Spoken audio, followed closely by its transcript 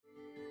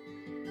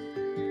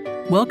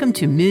Welcome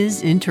to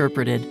Ms.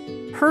 Interpreted,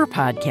 her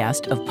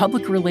podcast of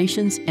public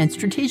relations and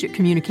strategic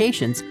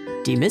communications,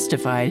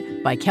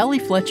 demystified by Kelly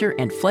Fletcher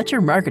and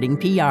Fletcher Marketing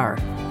PR.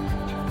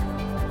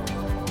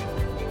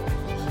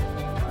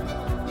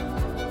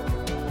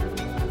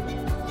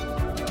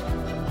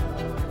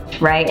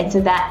 Right? And so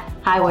that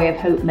highway of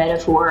hope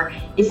metaphor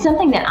is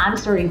something that I'm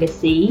starting to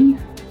see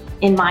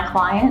in my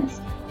clients.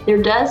 There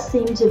does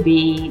seem to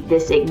be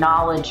this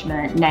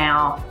acknowledgement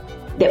now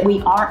that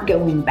we aren't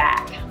going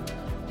back,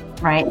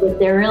 right? That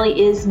there really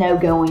is no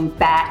going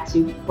back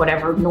to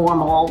whatever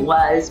normal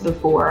was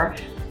before.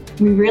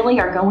 We really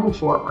are going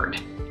forward,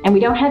 and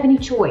we don't have any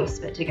choice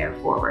but to go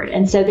forward.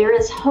 And so there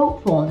is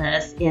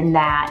hopefulness in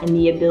that, in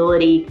the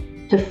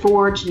ability to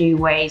forge new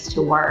ways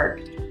to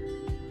work.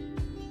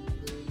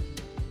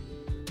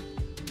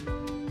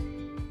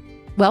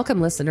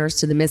 Welcome, listeners,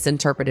 to the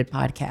Misinterpreted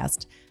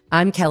podcast.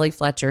 I'm Kelly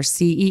Fletcher,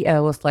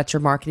 CEO of Fletcher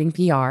Marketing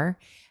PR.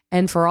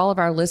 And for all of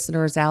our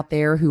listeners out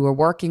there who are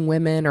working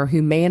women or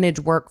who manage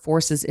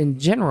workforces in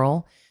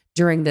general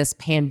during this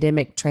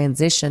pandemic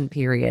transition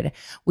period,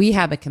 we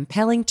have a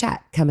compelling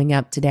chat coming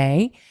up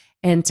today.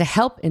 And to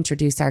help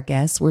introduce our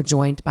guests, we're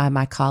joined by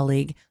my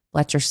colleague,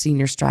 Fletcher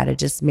Senior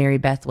Strategist, Mary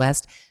Beth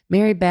West.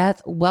 Mary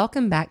Beth,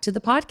 welcome back to the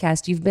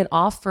podcast. You've been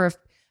off for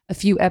a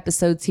few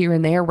episodes here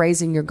and there,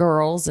 raising your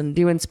girls and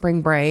doing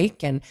spring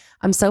break. And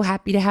I'm so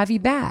happy to have you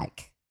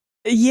back.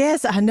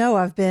 Yes, I know.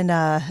 I've been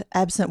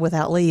absent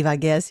without leave, I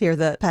guess, here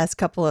the past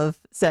couple of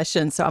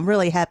sessions. So I'm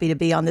really happy to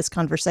be on this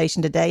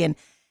conversation today. And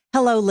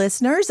hello,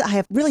 listeners. I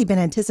have really been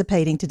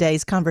anticipating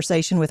today's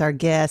conversation with our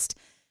guest,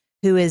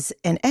 who is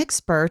an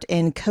expert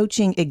in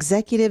coaching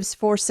executives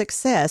for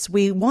success.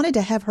 We wanted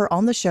to have her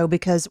on the show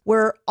because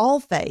we're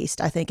all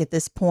faced, I think, at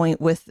this point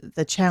with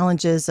the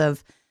challenges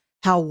of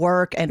how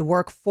work and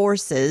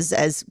workforces,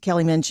 as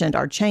Kelly mentioned,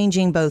 are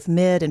changing both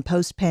mid and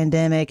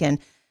post-pandemic. And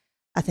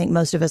I think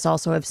most of us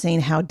also have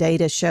seen how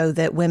data show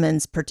that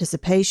women's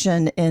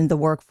participation in the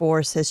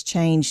workforce has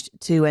changed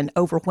to an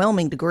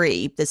overwhelming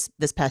degree this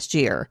past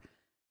year.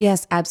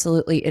 Yes,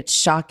 absolutely. It's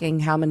shocking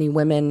how many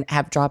women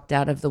have dropped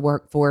out of the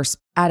workforce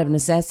out of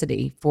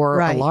necessity for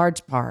a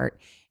large part.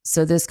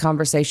 So this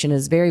conversation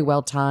is very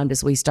well timed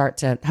as we start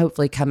to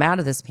hopefully come out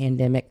of this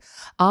pandemic.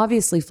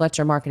 Obviously,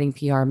 Fletcher Marketing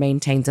PR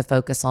maintains a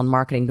focus on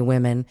marketing to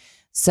women.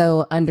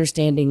 So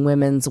understanding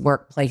women's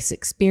workplace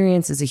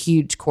experience is a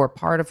huge core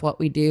part of what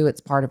we do. It's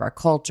part of our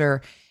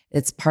culture.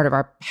 It's part of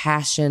our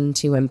passion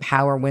to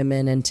empower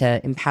women and to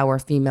empower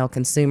female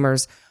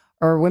consumers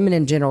or women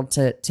in general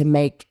to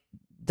make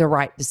the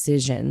right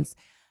decisions.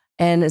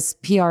 And as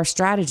PR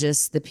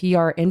strategists, the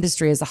PR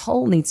industry as a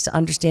whole needs to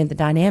understand the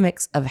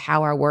dynamics of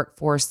how our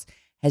workforce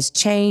has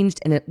changed,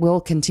 and it will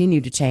continue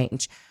to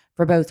change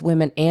for both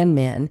women and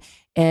men.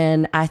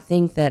 And I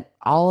think that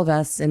all of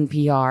us in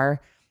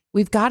PR,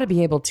 we've got to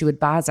be able to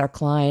advise our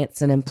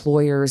clients and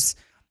employers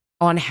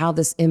on how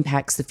this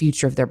impacts the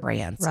future of their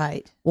brands.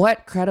 Right.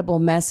 What credible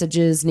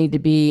messages need to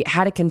be,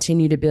 how to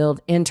continue to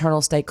build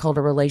internal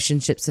stakeholder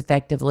relationships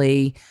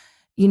effectively.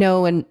 You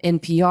know, in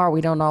PR, we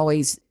don't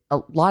always,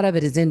 a lot of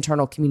it is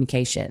internal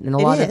communication. And a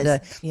lot of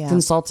the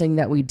consulting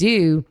that we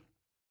do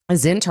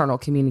is internal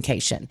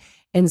communication.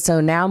 And so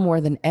now more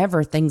than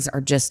ever, things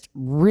are just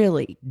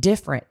really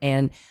different.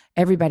 And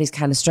everybody's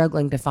kind of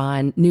struggling to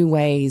find new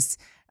ways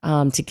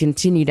to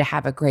continue to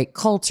have a great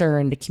culture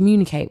and to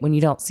communicate when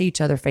you don't see each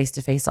other face to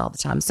face all the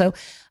time. So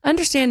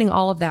understanding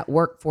all of that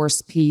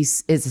workforce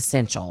piece is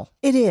essential.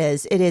 It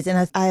is.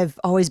 And I've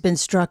always been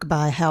struck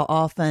by how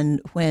often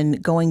when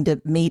going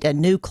to meet a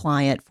new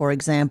client, for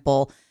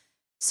example,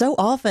 so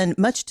often,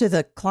 much to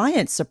the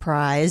client's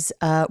surprise,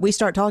 we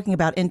start talking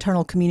about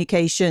internal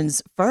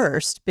communications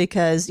first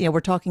because, you know,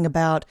 we're talking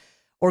about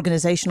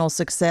organizational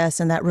success,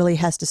 and that really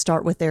has to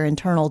start with their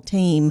internal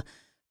team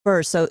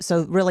first.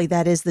 So really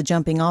that is the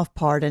jumping off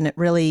part, and it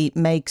really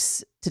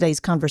makes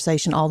today's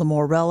conversation all the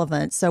more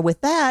relevant. So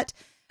with that,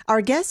 our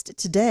guest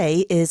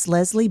today is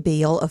Leslie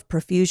Beal of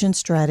Profusion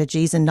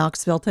Strategies in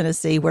Knoxville,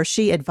 Tennessee, where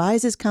she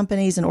advises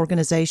companies and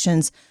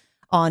organizations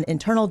on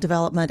internal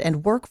development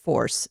and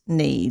workforce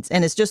needs.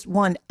 And it's just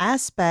one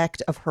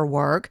aspect of her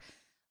work.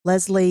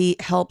 Leslie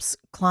helps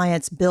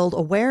clients build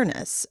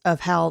awareness of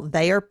how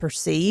they are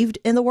perceived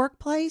in the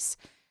workplace,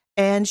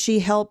 and she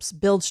helps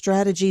build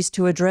strategies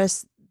to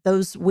address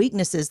those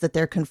weaknesses that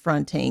they're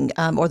confronting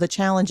or the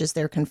challenges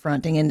they're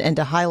confronting and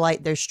to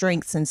highlight their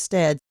strengths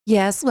instead.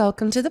 Yes,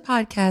 welcome to the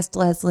podcast,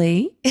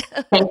 Leslie.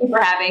 Thank you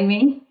for having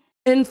me.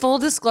 In full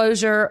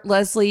disclosure,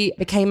 Leslie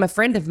became a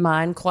friend of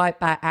mine quite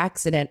by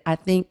accident. I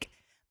think,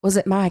 was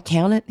it my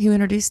accountant who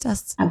introduced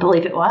us? I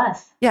believe it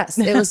was. Yes,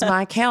 it was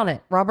my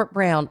accountant, Robert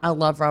Brown. I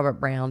love Robert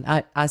Brown.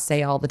 I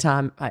say all the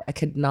time, I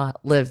could not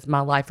live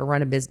my life or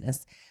run a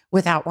business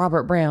without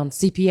Robert Brown,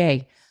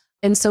 CPA.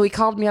 And so he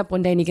called me up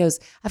one day and he goes,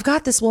 I've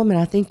got this woman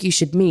I think you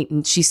should meet.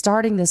 And she's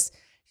starting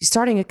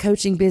a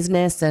coaching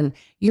business, and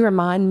you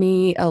remind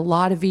me a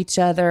lot of each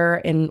other.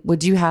 And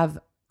would you have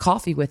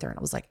coffee with her? And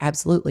I was like,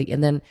 absolutely.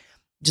 And then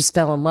just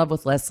fell in love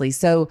with Leslie.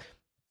 So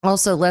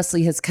also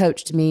Leslie has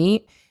coached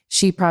me.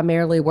 She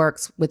primarily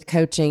works with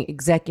coaching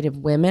executive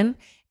women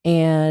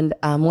And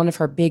one of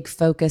her big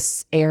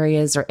focus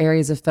areas or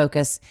areas of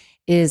focus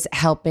is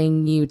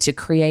helping you to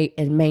create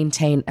and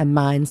maintain a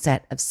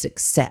mindset of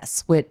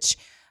success, which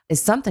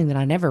is something that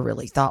I never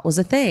really thought was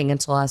a thing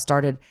until I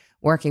started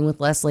working with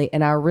Leslie.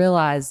 And I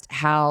realized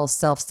how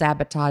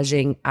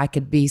self-sabotaging I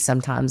could be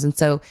sometimes. And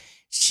so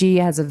she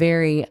has a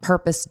very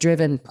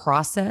purpose-driven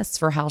process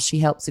for how she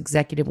helps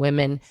executive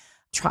women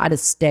try to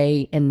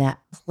stay in that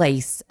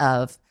place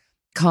of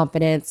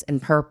confidence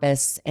and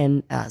purpose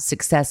and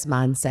success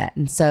mindset.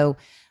 And so,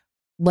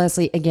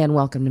 Leslie, again,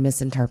 welcome to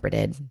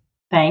Misinterpreted.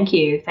 Thank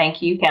you.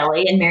 Thank you,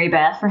 Kelly and Mary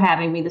Beth, for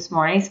having me this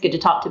morning. It's good to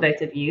talk to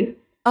both of you.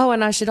 Oh,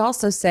 and I should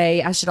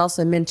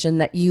also mention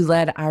that you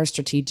led our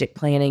strategic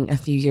planning a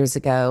few years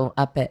ago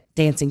up at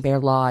Dancing Bear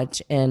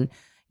Lodge, and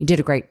you did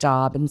a great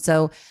job. And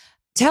so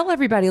tell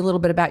everybody a little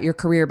bit about your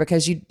career,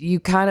 because you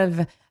kind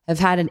of have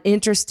had an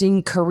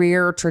interesting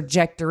career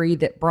trajectory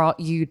that brought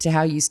you to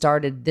how you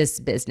started this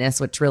business,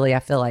 which really I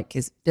feel like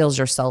fills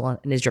your soul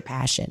and is your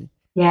passion.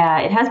 Yeah,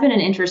 it has been an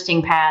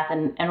interesting path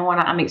and one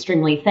I'm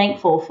extremely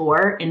thankful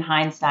for in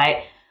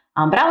hindsight.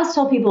 But I always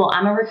tell people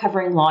I'm a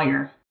recovering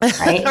lawyer.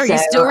 Right? Are you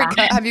still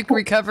have you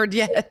recovered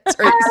yet?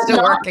 Or are you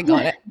still working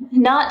on it?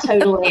 Not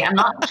totally. I'm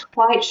not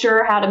quite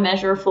sure how to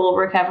measure full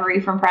recovery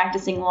from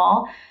practicing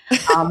law.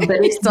 But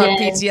it's been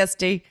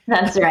PTSD.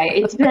 That's right.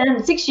 It's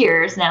been 6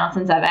 years now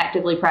since I've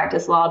actively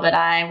practiced law, but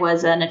I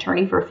was an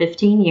attorney for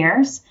 15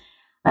 years.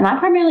 And I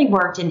primarily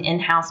worked in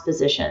in-house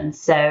positions.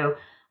 So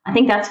I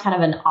think that's kind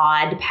of an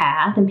odd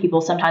path. And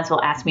people sometimes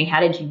will ask me, how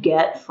did you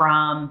get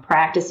from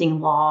practicing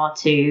law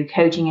to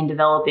coaching and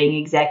developing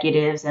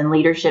executives and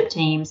leadership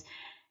teams?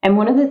 And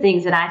one of the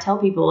things that I tell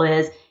people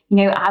is,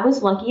 I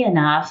was lucky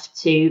enough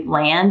to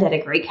land at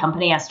a great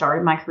company. I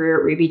started my career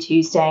at Ruby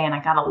Tuesday, and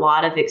I got a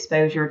lot of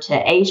exposure to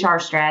HR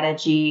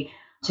strategy,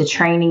 to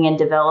training and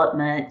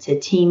development, to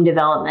team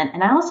development.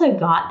 And I also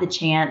got the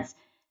chance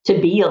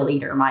to be a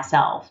leader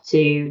myself,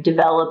 to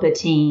develop a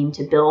team,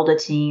 to build a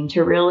team,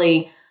 to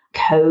really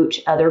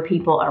coach other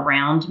people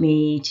around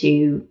me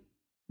to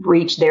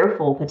reach their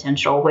full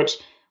potential, which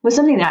was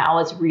something that I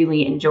always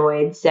really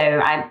enjoyed. So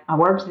I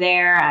worked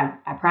there.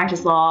 I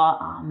practiced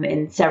law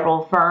in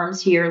several firms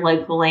here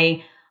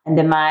locally. And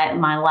then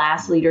my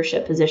last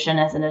leadership position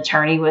as an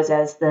attorney was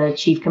as the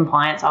chief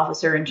compliance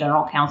officer and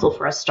general counsel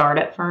for a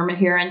startup firm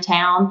here in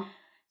town.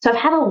 So I've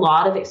had a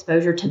lot of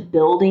exposure to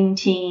building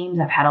teams.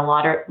 I've had a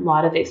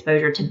lot of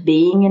exposure to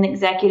being an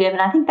executive.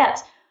 And I think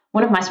that's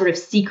one of my sort of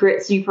secret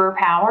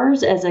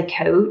superpowers as a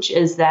coach,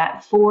 is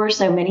that for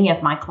so many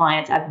of my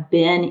clients, I've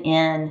been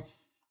in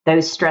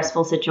those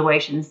stressful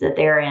situations that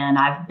they're in.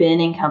 I've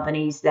been in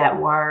companies that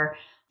were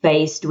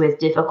faced with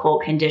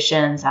difficult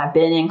conditions. I've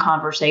been in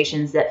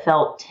conversations that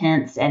felt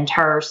tense and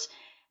terse.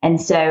 And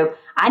so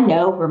I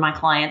know where my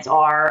clients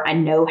are. I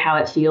know how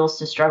it feels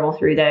to struggle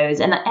through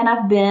those. And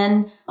I've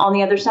been on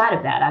the other side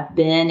of that. I've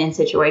been in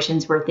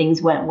situations where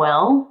things went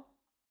well.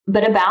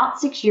 But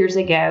about 6 years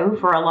ago,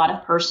 for a lot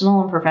of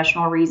personal and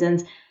professional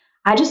reasons,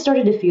 I just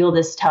started to feel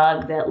this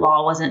tug that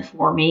law wasn't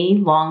for me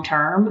long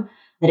term,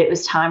 that it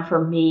was time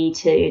for me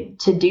to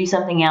do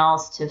something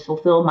else, to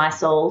fulfill my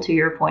soul, to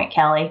your point,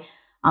 Kelly,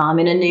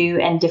 in a new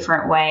and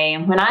different way.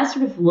 And when I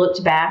sort of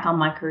looked back on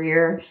my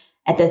career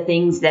at the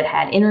things that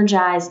had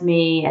energized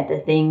me, at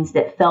the things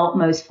that felt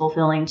most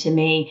fulfilling to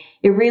me,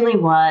 it really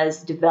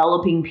was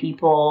developing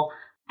people,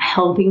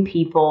 helping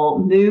people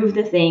move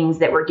the things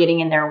that were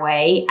getting in their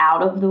way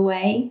out of the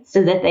way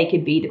so that they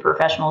could be the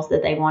professionals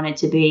that they wanted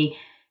to be.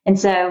 And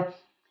so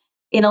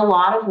in a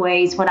lot of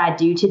ways, what I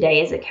do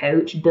today as a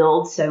coach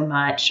builds so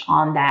much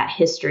on that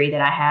history that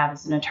I have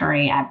as an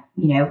attorney.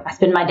 I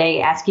spend my day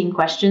asking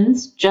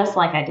questions just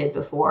like I did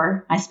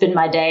before. I spend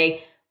my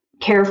day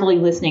carefully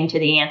listening to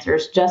the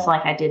answers just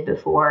like I did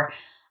before.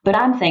 But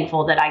I'm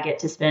thankful that I get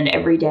to spend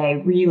every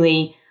day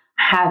really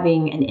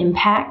having an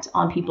impact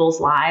on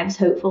people's lives,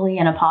 hopefully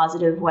in a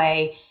positive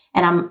way.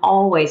 And I'm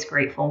always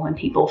grateful when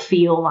people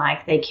feel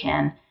like they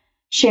can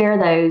share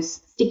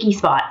those sticky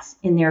spots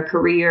in their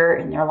career,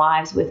 in their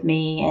lives with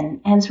me,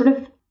 and sort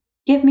of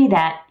give me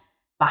that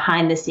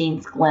behind the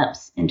scenes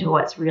glimpse into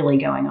what's really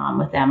going on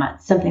with them.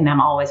 It's something that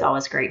I'm always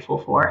grateful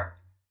for.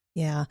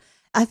 Yeah.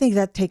 I think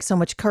that takes so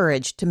much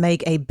courage to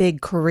make a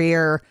big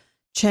career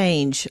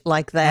change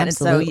like that.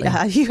 Absolutely.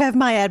 And so you have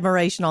my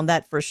admiration on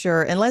that for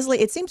sure. And Leslie,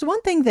 it seems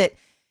one thing that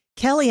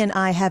Kelly and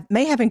I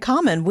may have in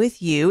common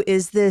with you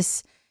is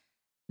this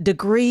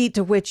degree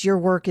to which your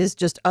work is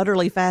just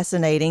utterly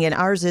fascinating, and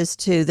ours is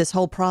too. This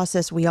whole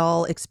process we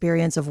all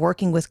experience of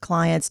working with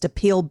clients to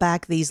peel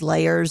back these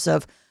layers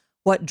of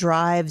what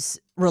drives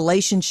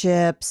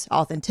relationships,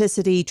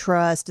 authenticity,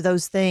 trust,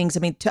 those things. I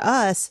mean, to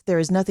us, there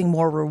is nothing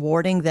more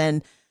rewarding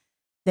than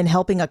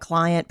helping a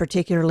client,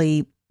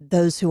 particularly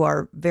those who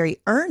are very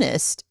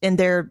earnest in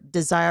their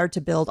desire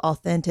to build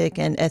authentic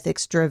and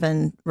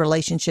ethics-driven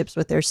relationships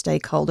with their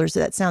stakeholders.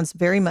 That sounds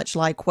very much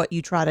like what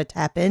you try to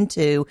tap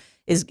into,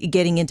 is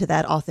getting into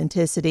that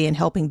authenticity and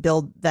helping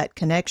build that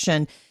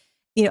connection.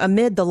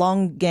 Amid the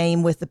long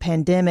game with the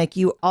pandemic,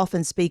 you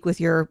often speak with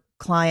your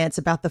clients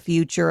about the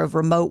future of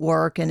remote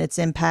work and its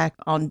impact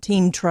on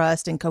team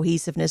trust and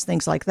cohesiveness,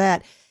 things like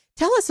that.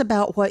 Tell us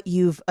about what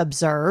you've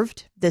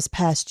observed this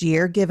past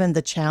year, given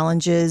the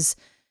challenges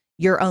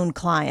your own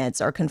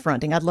clients are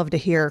confronting. I'd love to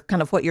hear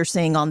kind of what you're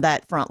seeing on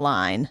that front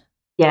line.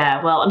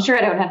 Yeah, well, I'm sure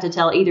I don't have to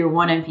tell either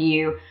one of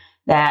you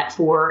that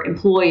for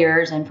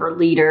employers and for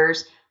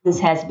leaders, this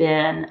has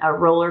been a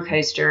roller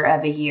coaster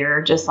of a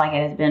year, just like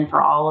it has been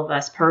for all of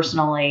us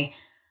personally.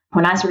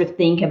 When I sort of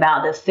think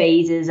about the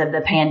phases of the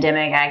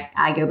pandemic,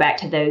 I go back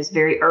to those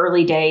very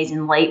early days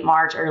in late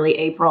March, early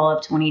April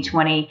of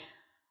 2020.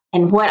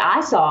 And what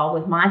I saw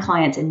with my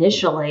clients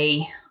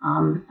initially,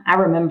 I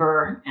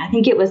remember, I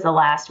think it was the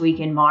last week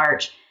in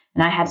March,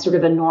 and I had sort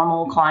of a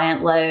normal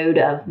client load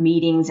of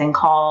meetings and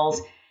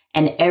calls,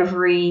 and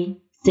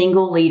every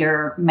single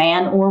leader,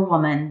 man or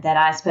woman, that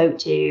I spoke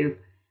to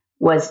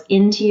was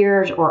in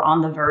tears or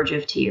on the verge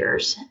of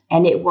tears.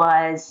 And it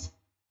was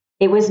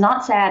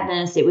not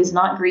sadness. It was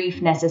not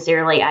grief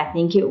necessarily. I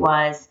think it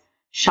was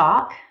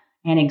shock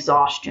and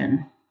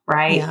exhaustion,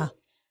 right? Yeah.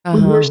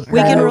 We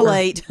can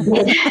relate.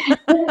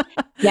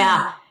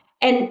 Yeah.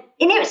 And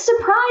it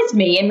surprised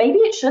me, and maybe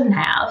it shouldn't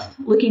have.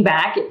 Looking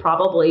back, it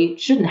probably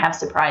shouldn't have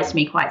surprised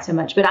me quite so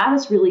much, but I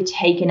was really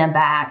taken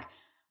aback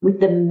with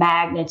the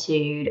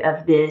magnitude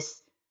of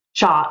this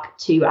shock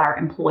to our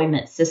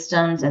employment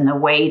systems and the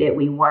way that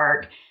we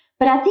work.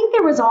 But I think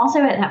there was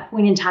also at that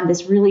point in time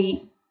this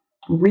really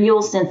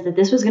real sense that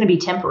this was going to be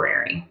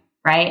temporary,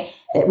 right?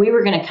 That we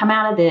were going to come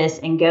out of this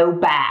and go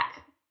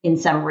back in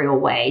some real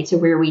way to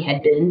where we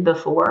had been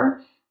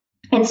before.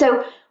 And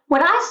so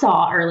what I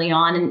saw early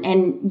on,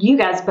 and you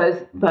guys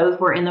both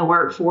were in the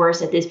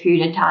workforce at this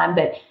period of time,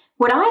 but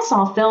what I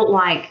saw felt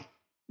like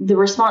the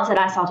response that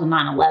I saw to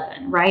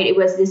 9/11, right? It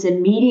was this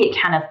immediate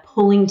kind of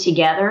pulling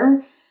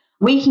together.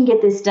 We can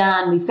get this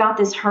done. We've got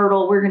this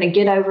hurdle. We're going to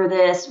get over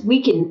this.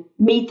 We can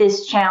meet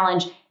this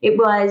challenge. It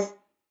was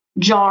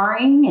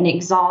jarring and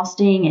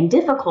exhausting and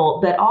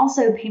difficult, but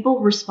also people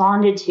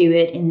responded to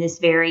it in this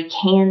very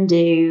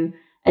can-do,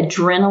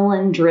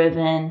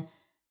 adrenaline-driven,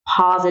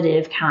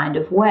 positive kind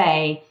of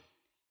way.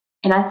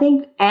 And I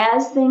think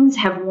as things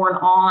have worn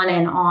on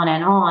and on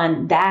and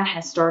on, that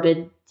has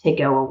started to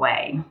go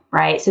away,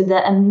 right? So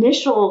the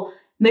initial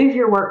move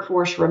your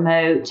workforce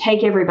remote,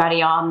 take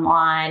everybody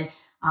online,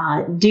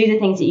 do the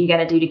things that you got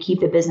to do to keep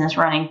the business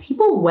running.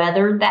 People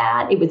weathered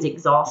that. It was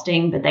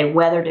exhausting, but they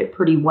weathered it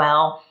pretty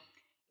well.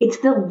 It's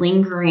the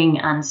lingering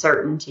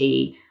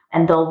uncertainty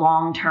and the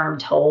long-term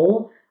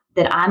toll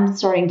that I'm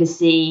starting to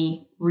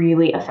see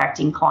really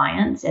affecting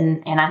clients.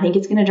 And I think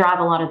it's going to drive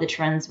a lot of the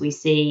trends we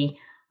see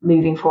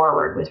moving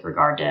forward with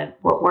regard to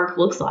what work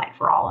looks like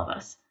for all of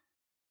us.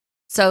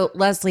 So,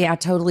 Leslie, I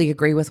totally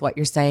agree with what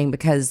you're saying,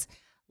 because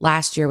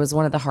last year was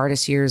one of the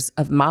hardest years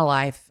of my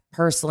life,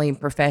 personally and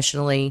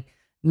professionally,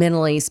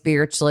 mentally,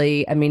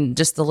 spiritually. I mean,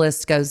 just the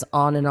list goes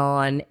on.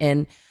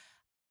 And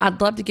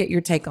I'd love to get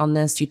your take on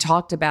this. You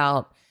talked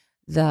about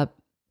the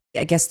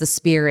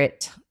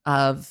spirit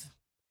of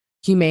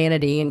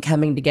humanity and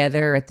coming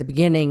together at the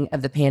beginning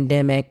of the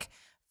pandemic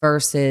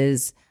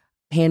versus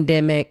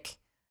pandemic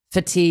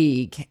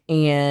fatigue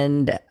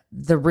and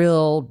the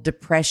real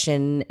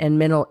depression and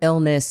mental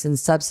illness and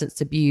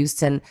substance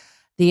abuse and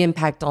the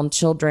impact on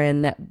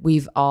children that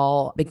we've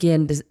all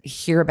begun to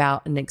hear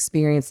about and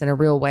experience in a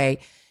real way.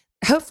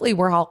 Hopefully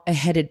we're all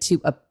headed to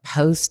a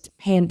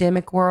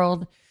post-pandemic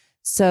world.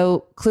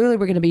 So clearly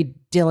we're going to be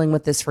dealing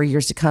with this for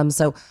years to come.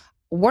 So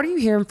what are you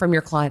hearing from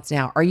your clients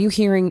now? Are you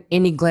hearing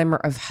any glimmer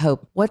of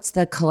hope? What's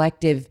the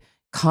collective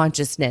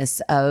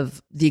consciousness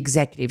of the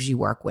executives you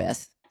work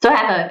with? So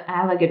I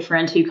have a good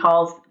friend who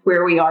calls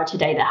where we are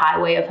today the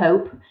highway of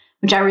hope,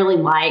 which I really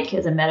like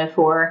as a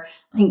metaphor.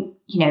 I think,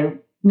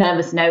 none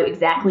of us know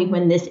exactly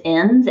when this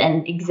ends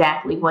and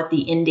exactly what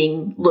the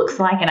ending looks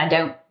like. And I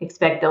don't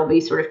expect there'll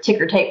be sort of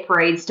ticker tape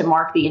parades to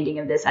mark the ending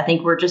of this. I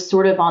think we're just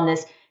sort of on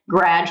this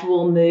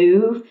gradual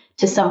move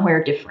to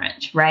somewhere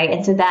different, right?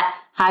 And so that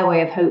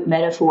highway of hope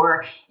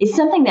metaphor is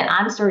something that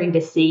I'm starting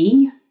to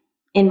see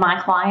in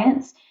my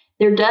clients.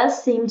 There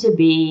does seem to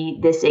be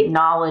this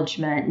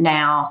acknowledgement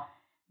now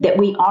that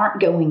we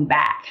aren't going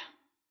back,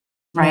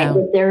 right? No.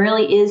 That there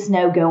really is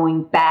no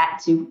going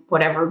back to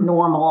whatever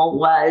normal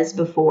was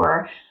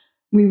before.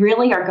 We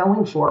really are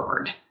going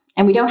forward,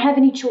 and we don't have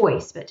any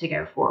choice but to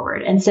go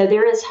forward. And so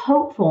there is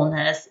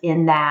hopefulness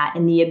in that,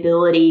 in the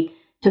ability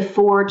to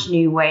forge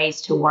new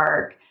ways to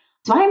work.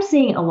 So I'm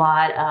seeing a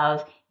lot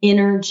of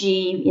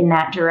energy in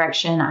that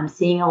direction. I'm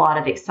seeing a lot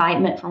of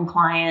excitement from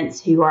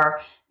clients who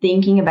are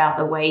thinking about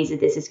the ways that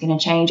this is going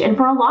to change. And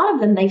for a lot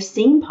of them, they've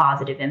seen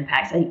positive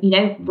impacts.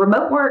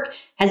 Remote work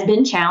has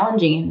been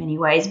challenging in many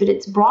ways, but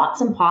it's brought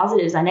some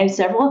positives. I know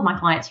several of my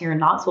clients here in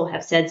Knoxville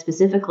have said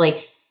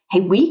specifically,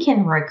 hey, we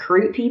can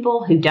recruit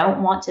people who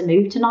don't want to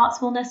move to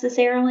Knoxville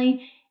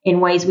necessarily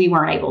in ways we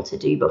weren't able to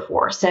do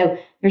before. So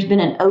there's been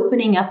an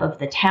opening up of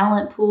the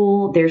talent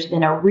pool. There's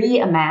been a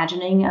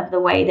reimagining of the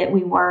way that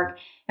we work.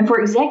 And for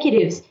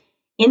executives,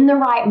 in the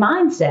right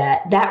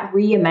mindset, that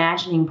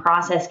reimagining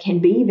process can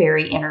be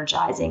very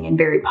energizing and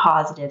very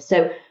positive.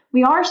 So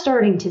we are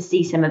starting to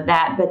see some of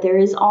that, but there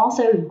is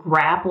also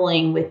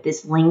grappling with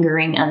this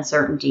lingering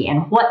uncertainty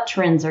and what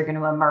trends are going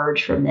to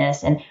emerge from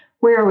this and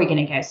where are we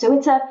going to go. So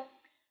it's a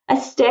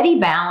steady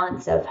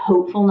balance of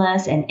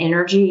hopefulness and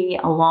energy,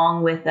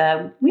 along with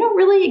we don't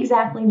really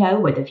exactly know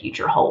what the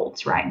future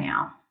holds right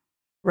now.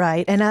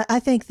 Right. And I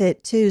think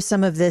that, too,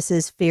 some of this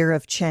is fear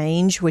of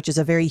change, which is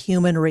a very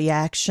human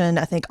reaction.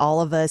 I think all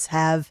of us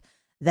have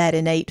that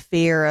innate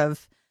fear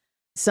of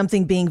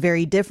something being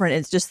very different.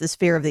 It's just this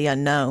fear of the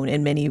unknown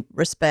in many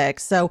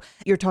respects. So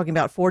you're talking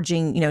about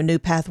forging, new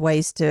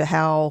pathways to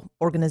how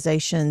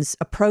organizations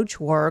approach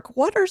work.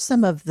 What are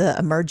some of the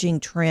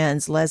emerging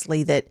trends,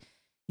 Leslie, that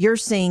you're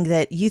seeing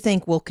that you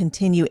think will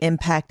continue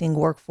impacting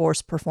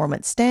workforce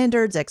performance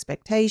standards,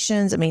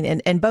 expectations? I mean,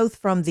 and both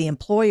from the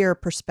employer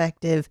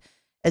perspective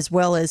as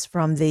well as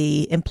from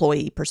the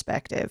employee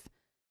perspective.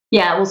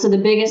 Yeah, well, so the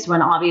biggest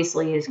one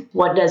obviously is,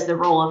 what does the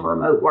role of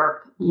remote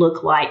work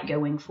look like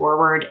going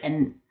forward?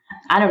 And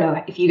I don't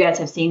know if you guys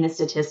have seen the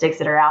statistics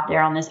that are out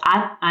there on this.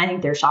 I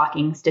think they're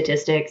shocking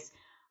statistics.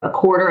 A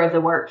quarter of the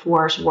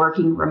workforce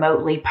working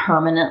remotely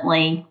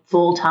permanently,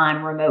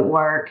 full-time remote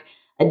work,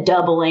 a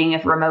doubling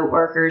of remote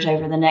workers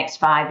over the next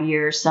 5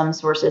 years, some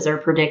sources are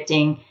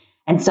predicting.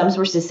 And some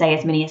sources say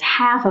as many as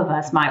half of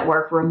us might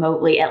work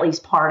remotely at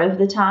least part of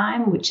the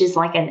time, which is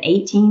like an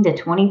 18 to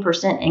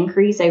 20%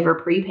 increase over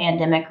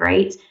pre-pandemic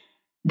rates.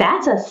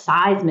 That's a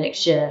seismic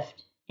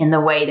shift in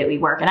the way that we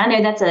work. And I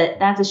know that's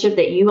a shift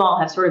that you all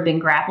have sort of been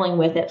grappling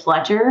with at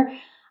Fletcher,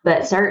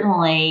 but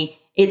certainly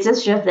it's a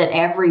shift that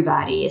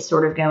everybody is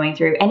sort of going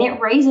through. And it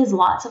raises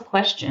lots of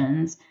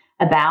questions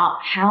about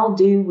how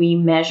do we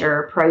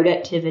measure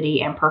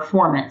productivity and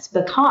performance,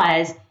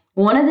 because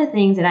one of the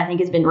things that I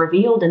think has been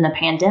revealed in the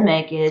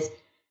pandemic is,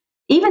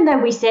 even though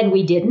we said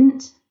we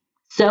didn't,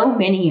 so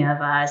many of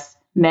us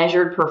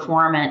measured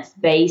performance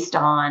based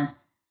on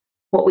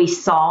what we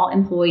saw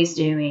employees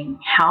doing,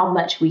 how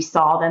much we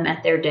saw them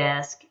at their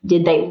desk,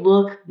 did they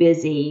look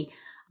busy?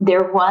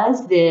 There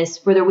was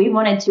this, whether we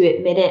wanted to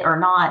admit it or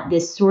not,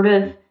 this sort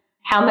of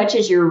how much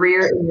is your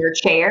rear in your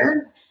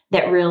chair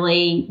that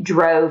really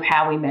drove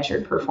how we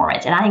measured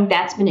performance. And I think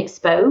that's been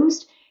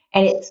exposed,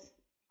 and it's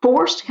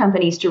forced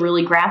companies to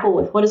really grapple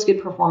with, what does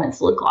good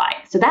performance look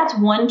like? So that's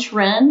one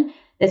trend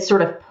that's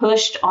sort of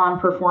pushed on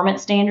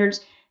performance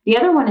standards. The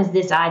other one is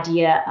this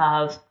idea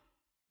of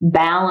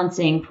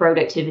balancing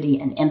productivity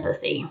and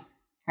empathy,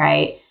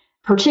 right?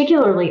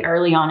 Particularly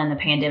early on in the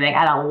pandemic,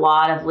 I had a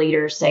lot of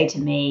leaders say to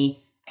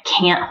me, I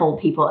can't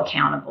hold people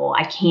accountable.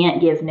 I can't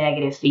give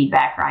negative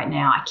feedback right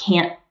now. I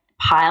can't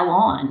pile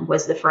on,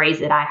 was the phrase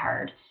that I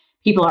heard.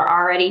 People are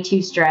already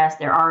too stressed.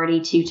 They're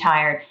already too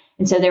tired.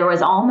 And so there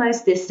was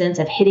almost this sense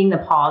of hitting the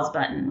pause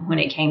button when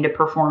it came to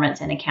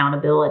performance and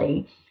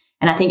accountability.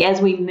 And I think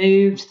as we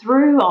moved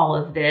through all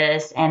of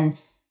this and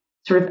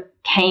sort of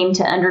came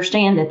to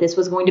understand that this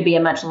was going to be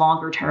a much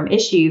longer term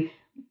issue,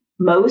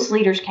 most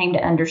leaders came to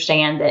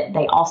understand that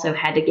they also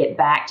had to get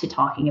back to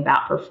talking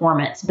about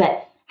performance.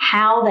 But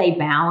how they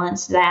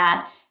balance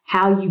that,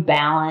 how you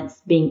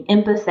balance being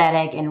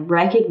empathetic and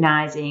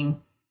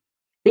recognizing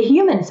the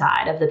human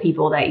side of the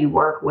people that you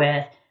work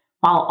with,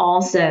 while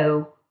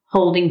also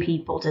holding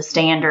people to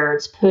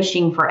standards,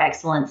 pushing for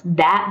excellence,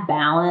 that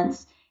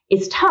balance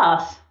is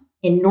tough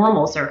in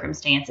normal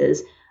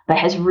circumstances, but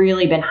has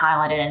really been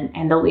highlighted.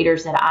 And the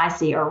leaders that I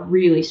see are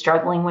really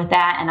struggling with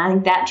that. And I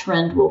think that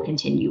trend will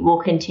continue.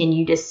 We'll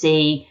continue to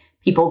see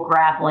people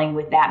grappling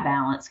with that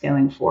balance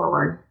going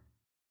forward.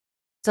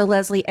 So,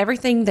 Leslie,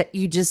 everything that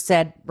you just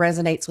said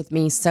resonates with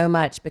me so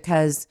much,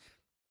 because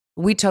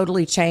we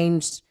totally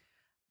changed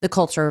the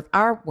culture of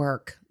our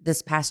work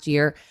this past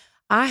year.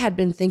 I had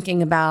been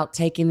thinking about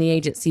taking the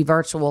agency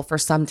virtual for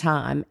some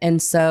time.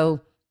 And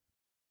so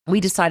we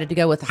decided to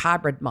go with a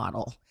hybrid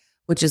model,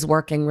 which is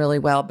working really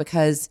well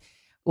because,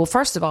 well,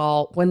 first of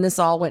all, when this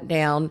all went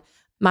down,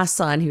 my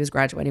son, who is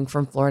graduating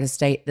from Florida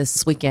State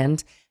this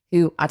weekend,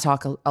 who I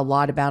talk a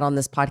lot about on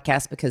this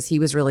podcast because he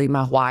was really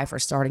my why for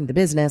starting the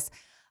business,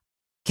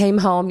 came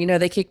home.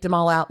 They kicked them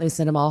all out. They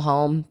sent them all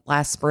home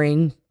last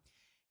spring.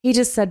 He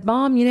just said,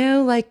 Mom,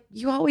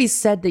 you always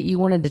said that you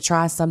wanted to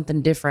try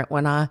something different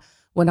when I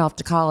went off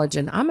to college,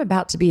 and I'm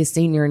about to be a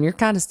senior and you're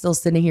kind of still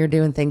sitting here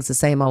doing things the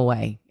same old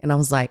way. And I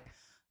was like,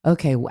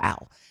 okay,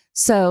 wow.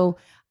 So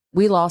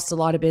we lost a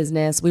lot of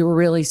business. We were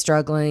really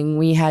struggling.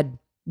 We had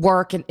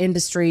work in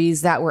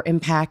industries that were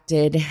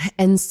impacted.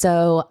 And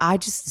so I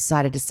just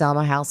decided to sell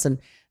my house and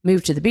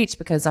move to the beach,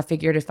 because I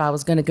figured if I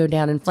was going to go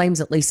down in flames,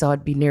 at least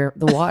I'd be near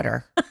the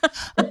water.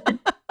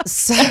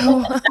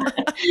 So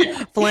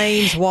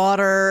flames,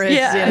 water.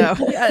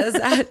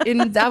 Yes,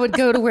 and I would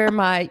go to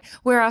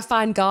where I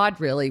find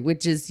God, really,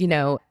 which is,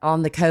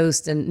 on the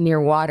coast and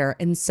near water.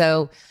 And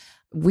so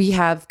we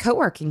have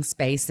co-working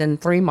space in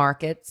 3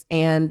 markets,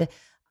 and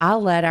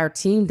I'll let our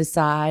team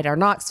decide, our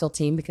Knoxville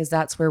team, because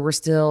that's where we're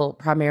still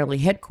primarily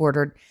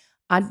headquartered.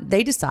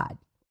 They decide.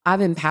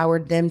 I've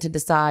empowered them to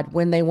decide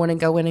when they want to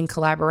go in and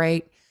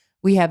collaborate.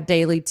 We have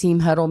daily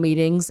team huddle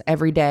meetings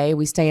every day.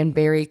 We stay in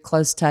very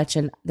close touch,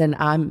 and then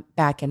I'm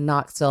back in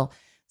Knoxville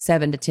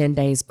 7 to 10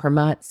 days per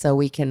month so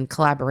we can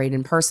collaborate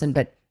in person.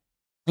 But,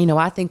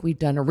 I think we've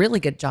done a really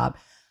good job.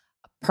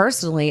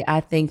 Personally, I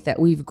think that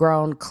we've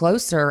grown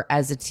closer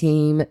as a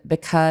team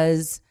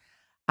because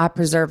I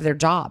preserved their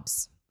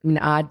jobs.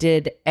 I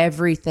did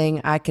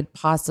everything I could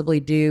possibly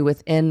do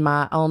within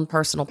my own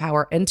personal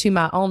power and to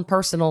my own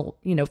personal,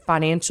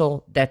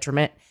 financial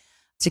detriment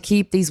to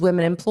keep these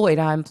women employed.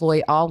 I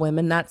employ all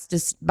women. That's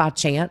just by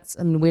chance.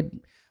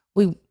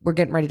 We're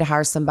getting ready to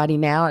hire somebody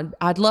now, and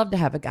I'd love to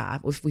have a guy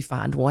if we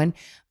find one.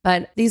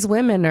 But these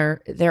women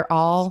they're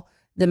all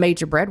the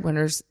major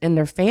breadwinners in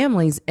their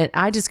families. And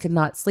I just could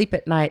not sleep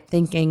at night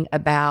thinking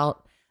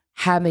about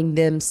having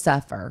them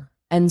suffer.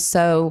 And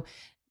so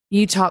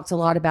you talked a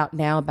lot about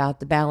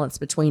the balance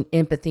between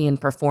empathy and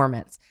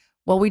performance.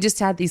 Well, we just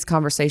had these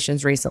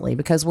conversations recently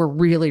because we're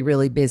really,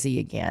 really busy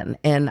again.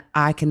 And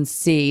I can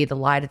see the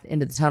light at the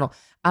end of the tunnel.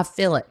 I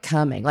feel it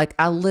coming. Like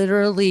I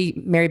literally,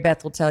 Mary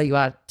Beth will tell you,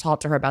 I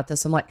talked to her about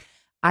this. I'm like,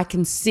 I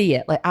can see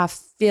it. Like I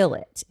feel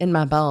it in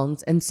my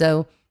bones. And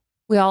so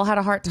we all had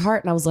a heart to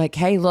heart. And I was like,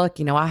 hey, look,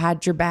 I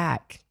had your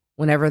back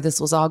whenever this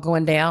was all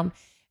going down.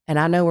 And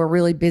I know we're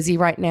really busy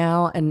right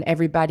now and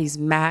everybody's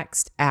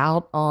maxed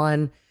out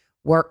on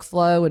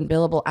workflow and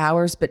billable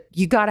hours, but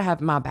you got to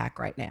have my back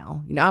right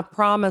now. I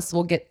promise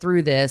we'll get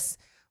through this.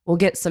 We'll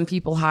get some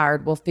people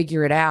hired. We'll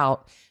figure it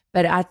out.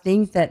 But I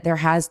think that there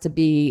has to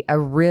be a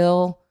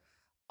real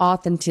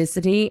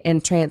authenticity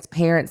and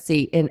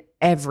transparency in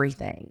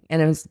everything.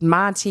 And as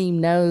my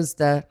team knows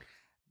the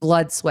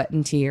blood, sweat,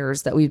 and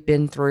tears that we've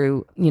been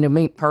through,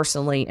 me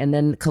personally, and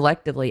then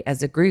collectively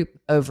as a group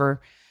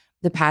over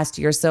the past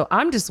year. So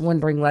I'm just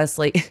wondering,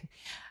 Leslie,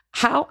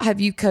 how have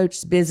you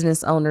coached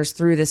business owners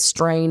through this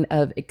strain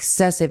of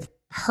excessive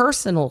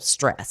personal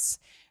stress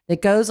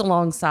that goes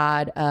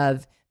alongside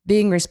of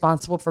being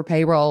responsible for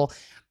payroll,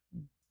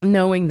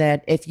 knowing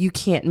that if you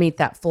can't meet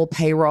that full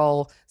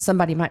payroll,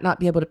 somebody might not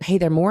be able to pay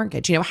their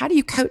mortgage? How do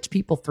you coach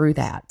people through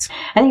that?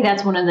 I think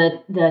that's one of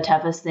the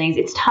toughest things.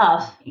 It's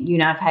tough.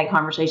 I've had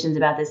conversations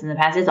about this in the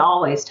past. It's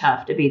always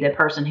tough to be the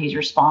person who's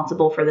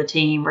responsible for the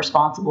team,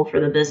 responsible for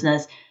the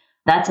business.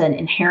 That's an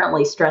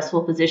inherently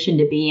stressful position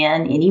to be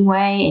in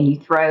anyway. And you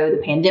throw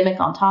the pandemic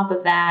on top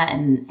of that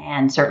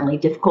and certainly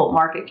difficult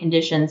market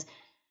conditions.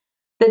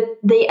 But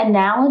the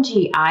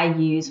analogy I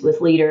use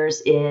with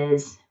leaders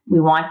is we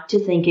want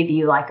to think of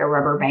you like a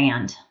rubber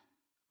band,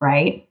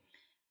 right?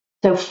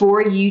 So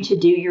for you to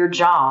do your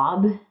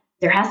job,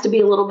 there has to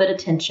be a little bit of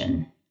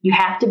tension. You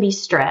have to be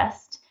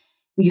stressed.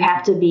 You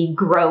have to be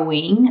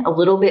growing a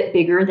little bit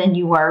bigger than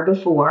you were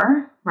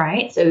before,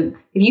 right? So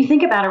if you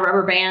think about a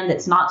rubber band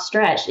that's not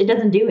stretched, it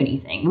doesn't do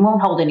anything. It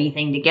won't hold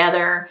anything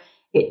together.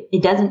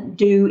 It doesn't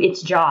do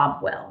its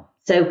job well.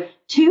 So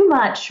too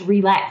much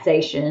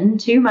relaxation,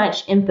 too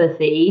much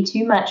empathy,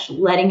 too much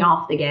letting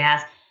off the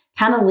gas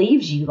kind of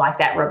leaves you like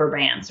that rubber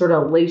band, sort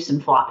of loose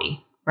and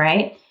floppy,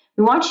 right?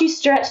 We want you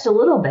stretched a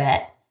little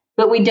bit,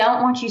 but we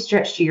don't want you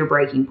stretched to your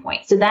breaking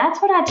point. So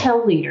that's what I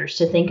tell leaders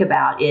to think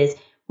about is,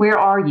 where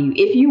are you?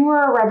 If you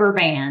were a rubber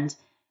band,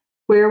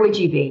 where would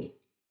you be?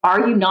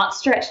 Are you not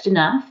stretched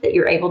enough that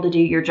you're able to do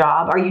your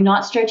job? Are you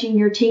not stretching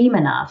your team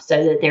enough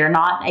so that they're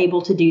not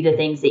able to do the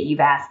things that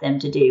you've asked them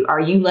to do? Are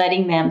you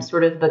letting them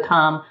sort of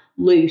become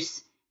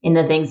loose in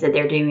the things that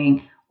they're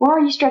doing? Or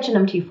are you stretching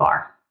them too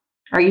far?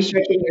 Are you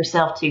stretching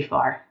yourself too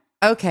far?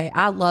 Okay,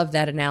 I love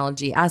that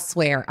analogy. I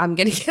swear I'm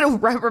going to get a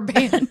rubber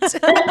band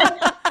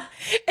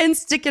and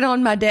stick it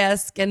on my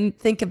desk and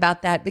think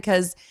about that,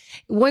 because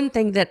one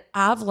thing that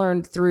I've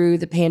learned through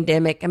the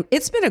pandemic,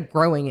 it's been a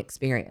growing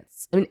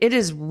experience. It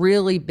has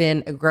really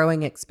been a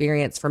growing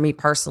experience for me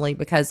personally,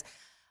 because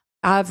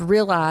I've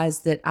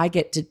realized that I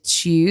get to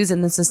choose,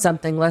 and this is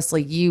something,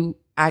 Leslie, you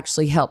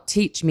actually helped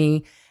teach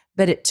me,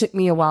 but it took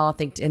me a while, I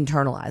think, to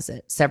internalize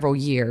it, several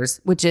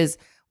years, which is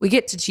we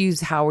get to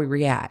choose how we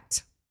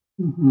react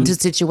to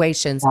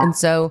situations. Yeah. And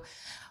so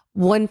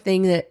one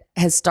thing that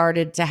has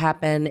started to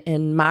happen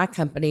in my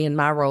company and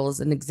my role as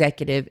an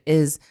executive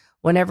is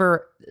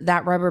whenever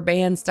that rubber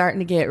band's starting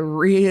to get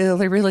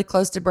really, really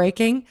close to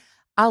breaking,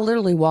 I'll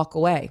literally walk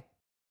away.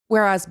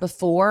 Whereas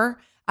before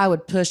I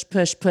would push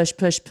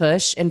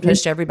and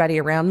push everybody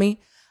around me.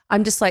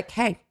 I'm just like,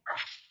 hey,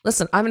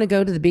 listen, I'm going to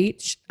go to the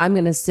beach. I'm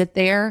going to sit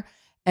there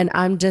and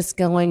I'm just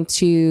going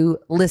to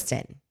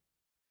listen.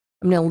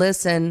 I'm going to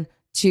listen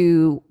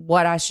to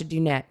what I should do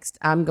next.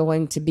 I'm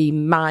going to be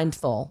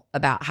mindful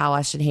about how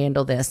I should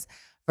handle this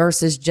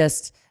versus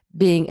just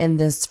being in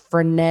this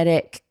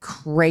frenetic,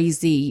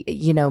 crazy,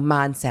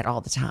 mindset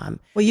all the time.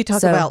 Well, you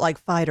talk about like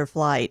fight or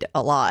flight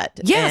a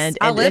lot. Yes,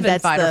 I live in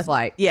fight or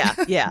flight. Yeah.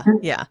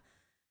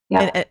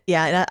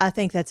 And I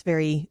think that's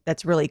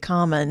really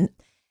common.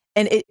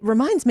 And it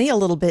reminds me a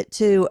little bit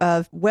too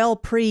of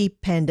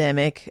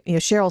pre-pandemic,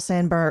 Sheryl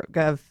Sandberg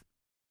of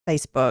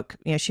Facebook,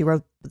 she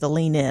wrote the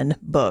Lean In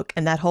book,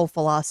 and that whole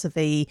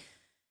philosophy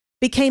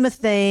became a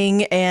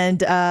thing, and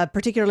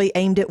particularly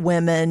aimed at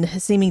women,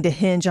 seeming to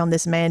hinge on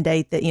this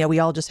mandate that, we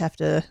all just have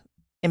to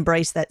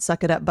embrace that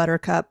suck it up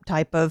buttercup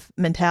type of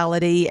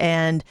mentality.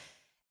 And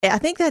I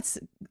think that's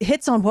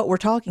hits on what we're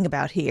talking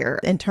about here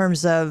in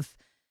terms of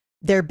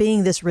there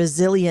being this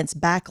resilience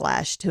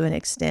backlash to an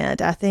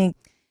extent. I think,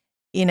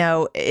 and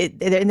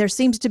there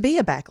seems to be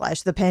a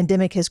backlash. The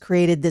pandemic has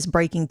created this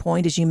breaking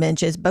point, as you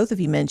mentioned, as both of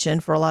you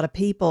mentioned, for a lot of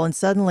people. And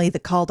suddenly the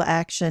call to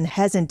action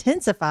has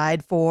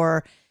intensified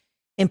for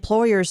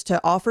employers to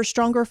offer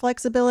stronger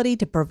flexibility,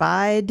 to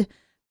provide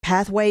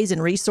pathways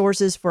and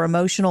resources for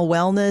emotional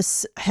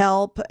wellness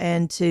help,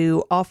 and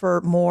to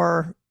offer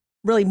more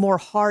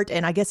heart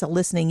and I guess a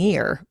listening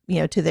ear,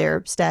 to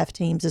their staff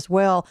teams as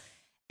well.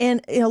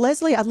 And,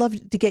 Leslie, I'd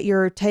love to get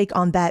your take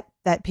on that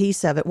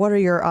piece of it. What are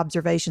your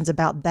observations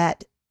about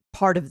that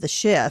part of the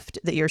shift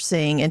that you're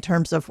seeing in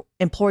terms of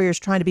employers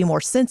trying to be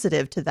more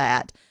sensitive to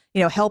that,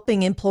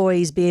 helping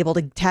employees be able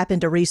to tap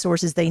into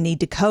resources they need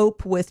to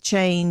cope with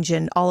change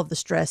and all of the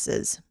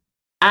stresses?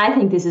 I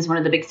think this is one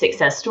of the big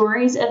success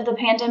stories of the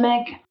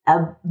pandemic.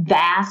 A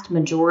vast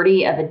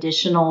majority of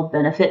additional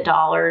benefit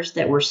dollars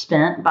that were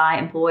spent by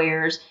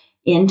employers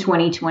in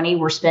 2020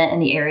 were spent in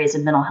the areas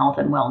of mental health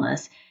and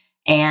wellness.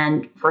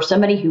 And for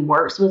somebody who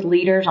works with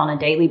leaders on a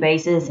daily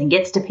basis and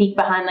gets to peek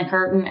behind the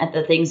curtain at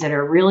the things that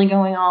are really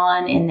going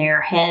on in their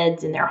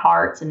heads, in their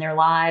hearts, in their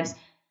lives,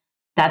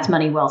 that's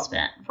money well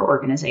spent for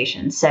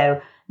organizations.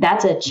 So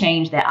that's a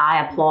change that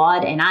I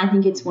applaud. And I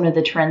think it's one of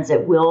the trends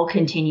that will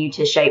continue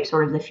to shape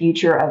sort of the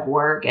future of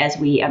work as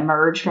we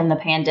emerge from the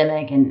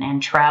pandemic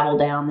and travel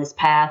down this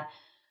path.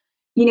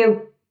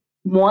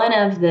 One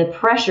of the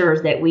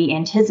pressures that we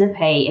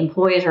anticipate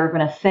employers are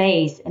going to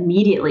face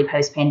immediately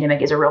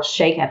post-pandemic is a real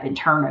shakeup in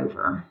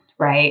turnover,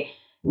 right?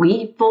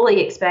 We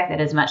fully expect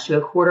that as much to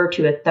a quarter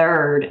to a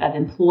third of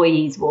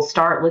employees will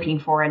start looking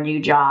for a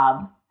new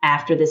job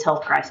after this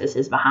health crisis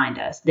is behind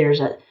us. There's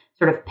a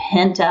sort of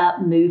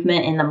pent-up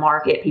movement in the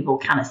market. People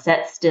kind of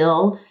set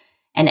still.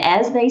 And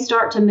as they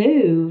start to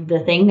move,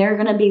 the thing they're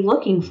going to be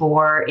looking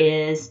for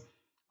is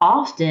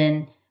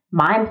often,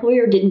 my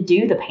employer didn't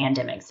do the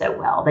pandemic so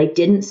well. They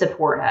didn't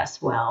support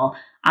us well.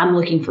 I'm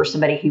looking for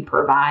somebody who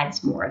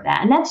provides more of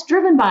that. And that's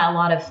driven by a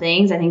lot of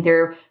things. I think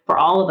there, for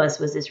all of us,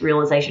 was this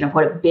realization of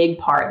what a big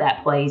part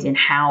that plays in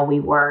how we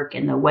work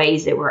and the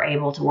ways that we're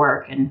able to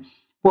work and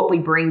what we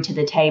bring to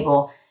the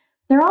table.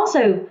 There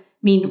also,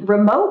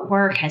 remote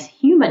work has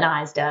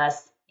humanized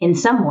us in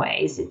some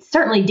ways. It's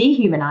certainly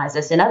dehumanized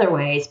us in other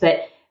ways,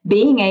 but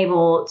being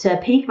able to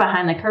peek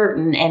behind the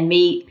curtain and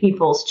meet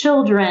people's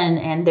children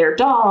and their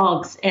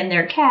dogs and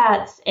their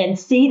cats and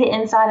see the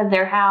inside of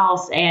their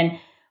house and,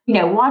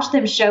 watch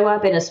them show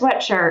up in a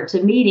sweatshirt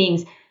to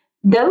meetings,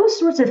 those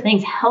sorts of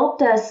things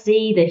helped us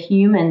see the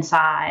human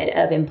side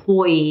of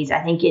employees,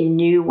 I think, in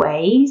new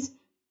ways.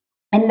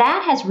 And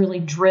that has really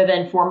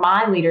driven, for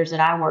my leaders that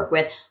I work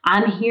with,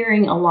 I'm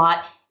hearing a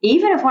lot,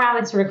 even if what I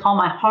would sort of call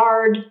my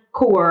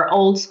hardcore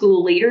old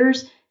school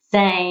leaders,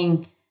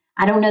 saying,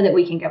 I don't know that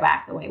we can go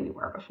back the way we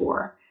were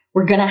before.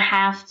 We're going to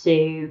have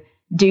to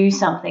do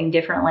something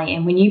differently.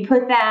 And when you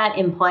put that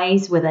in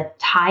place with a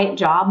tight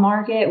job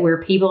market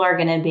where people are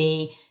going to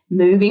be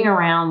moving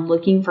around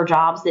looking for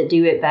jobs that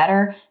do it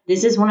better,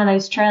 this is one of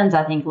those trends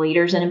I think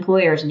leaders and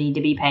employers need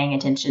to be paying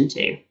attention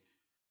to.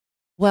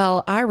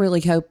 Well, I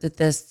really hope that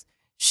this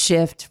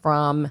shift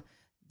from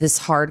this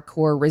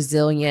hardcore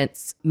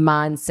resilience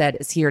mindset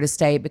is here to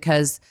stay,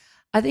 because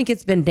I think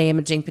it's been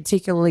damaging,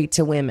 particularly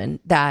to women,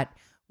 that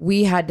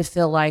we had to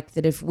feel like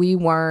that if we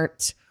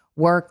weren't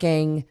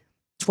working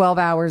 12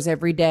 hours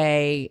every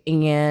day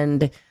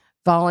and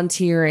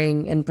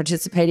volunteering and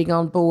participating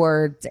on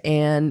boards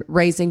and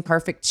raising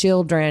perfect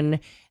children,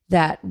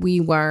 that we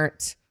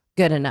weren't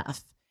good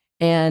enough.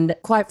 And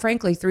quite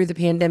frankly, through the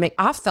pandemic,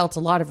 I felt a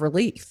lot of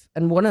relief.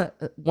 And one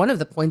of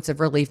the points of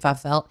relief I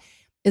felt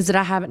is that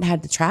I haven't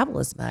had to travel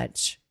as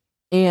much.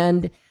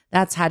 And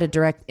that's had a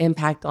direct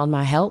impact on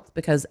my health,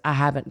 because I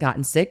haven't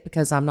gotten sick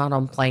because I'm not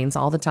on planes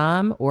all the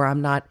time, or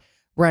I'm not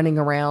running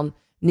around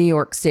New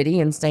York City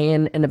and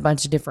staying in a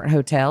bunch of different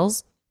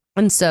hotels.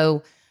 And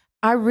so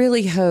I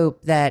really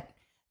hope that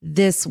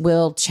this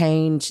will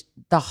change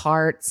the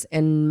hearts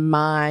and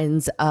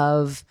minds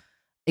of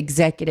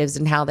executives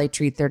and how they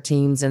treat their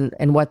teams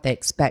and what they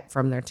expect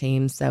from their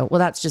teams. So, well,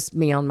 that's just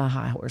me on my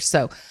high horse.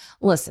 So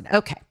listen,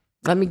 okay,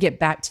 let me get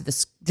back to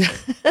this,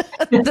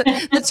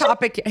 the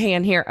topic at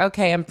hand here.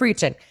 Okay, I'm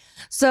preaching.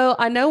 So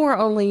I know we're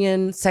only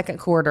in second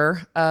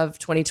quarter of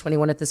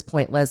 2021 at this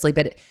point, Leslie,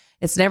 but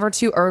it's never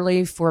too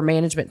early for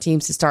management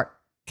teams to start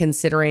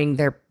considering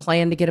their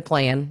plan to get a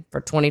plan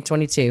for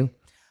 2022.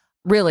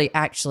 Really,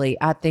 actually,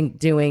 I think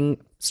doing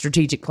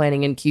strategic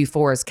planning in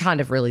Q4 is kind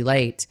of really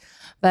late.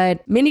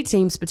 But many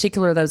teams,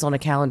 particularly those on a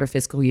calendar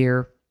fiscal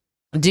year,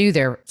 do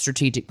their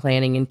strategic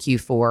planning in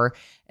Q4.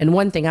 And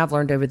one thing I've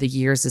learned over the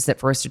years is that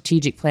for a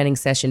strategic planning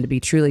session to be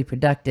truly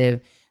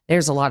productive,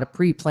 there's a lot of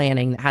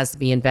pre-planning that has to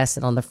be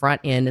invested on the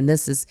front end. And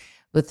this is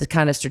with the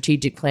kind of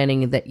strategic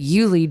planning that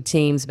you lead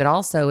teams, but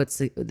also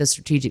it's the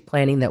strategic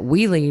planning that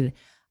we lead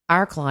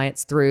our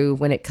clients through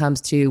when it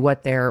comes to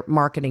what their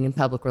marketing and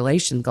public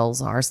relations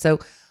goals are. So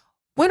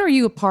when are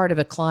you a part of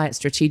a client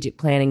strategic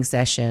planning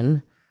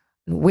session?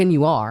 When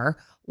you are,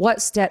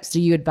 what steps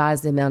do you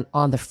advise them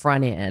on the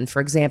front end?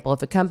 For example,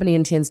 if a company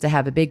intends to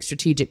have a big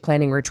strategic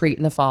planning retreat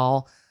in the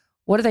fall,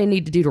 what do they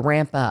need to do to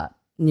ramp up?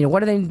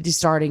 What do they need to do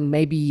starting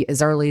maybe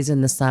as early as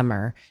in the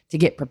summer to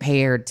get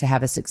prepared to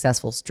have a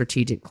successful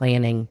strategic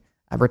planning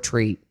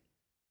retreat?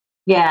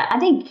 Yeah, I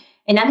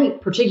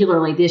think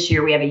particularly this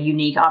year, we have a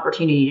unique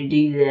opportunity to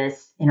do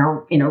this in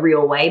a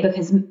real way,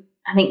 because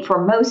I think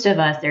for most of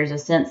us, there's a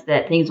sense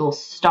that things will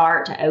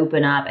start to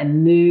open up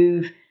and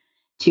move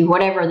to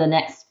whatever the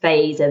next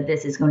phase of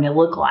this is going to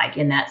look like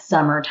in that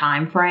summer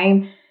time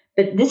frame.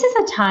 But this is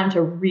a time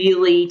to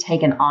really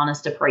take an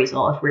honest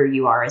appraisal of where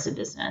you are as a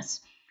business.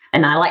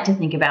 And I like to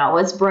think about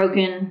what's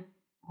broken,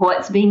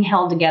 what's being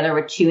held together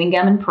with chewing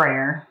gum and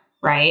prayer,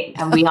 right?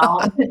 And we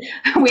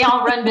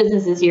all run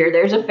businesses here.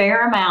 There's a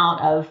fair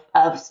amount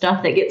of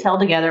stuff that gets held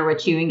together with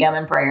chewing gum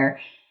and prayer.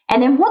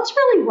 And then what's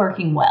really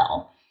working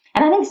well?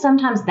 And I think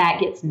sometimes that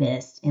gets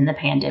missed in the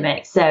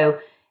pandemic. So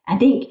I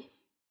think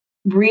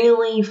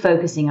really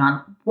focusing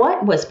on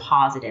what was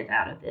positive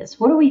out of this.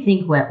 What do we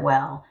think went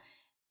well?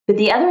 But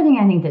the other thing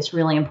I think that's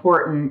really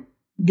important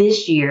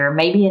this year,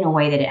 maybe in a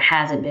way that it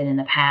hasn't been in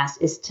the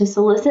past, is to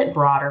solicit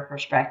broader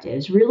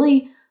perspectives,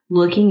 really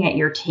looking at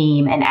your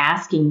team and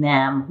asking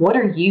them, what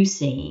are you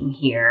seeing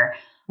here?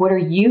 What are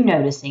you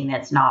noticing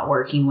that's not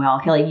working well?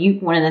 Kelly,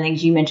 one of the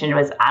things you mentioned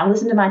was, I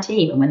listen to my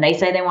team, and when they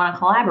say they want to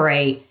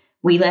collaborate,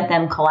 we let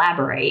them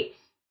collaborate.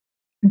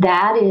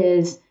 That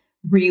is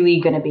really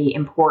going to be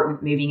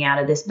important moving out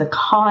of this,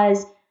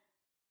 because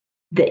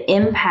the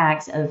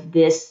impacts of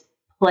this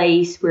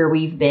place where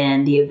we've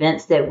been, the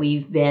events that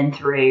we've been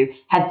through,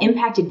 have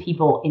impacted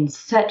people in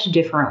such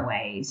different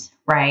ways,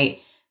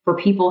 right? For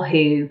people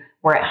who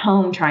were at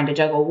home trying to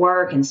juggle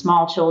work and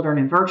small children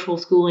and virtual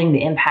schooling,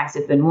 the impacts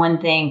have been one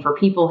thing. For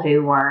people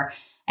who were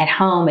at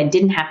home and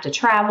didn't have to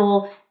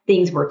travel,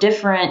 things were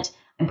different,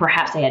 and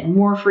perhaps they had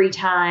more free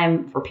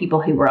time. For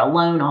people who were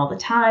alone all the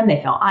time,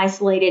 they felt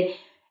isolated.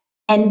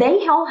 And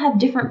they all have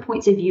different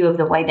points of view of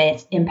the way that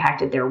it's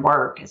impacted their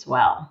work as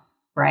well,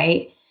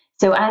 right?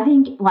 So I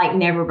think like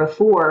never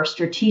before,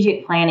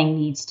 strategic planning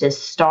needs to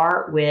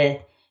start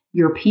with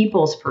your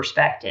people's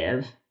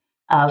perspective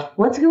of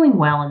what's going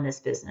well in this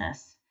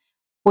business.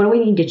 What do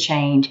we need to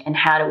change, and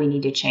how do we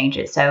need to change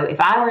it? So if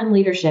I were in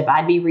leadership,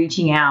 I'd be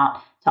reaching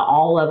out to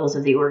all levels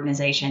of the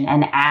organization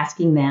and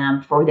asking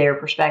them for their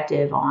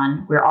perspective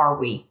on where are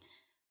we.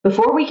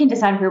 Before we can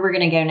decide where we're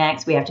going to go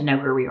next, we have to know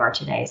where we are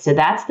today. So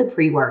that's the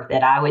pre-work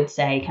that I would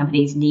say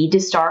companies need to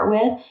start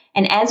with.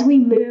 And as we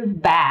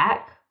move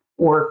back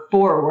or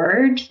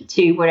forward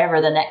to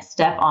whatever the next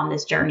step on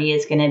this journey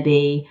is going to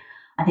be,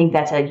 I think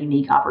that's a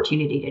unique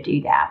opportunity to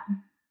do that.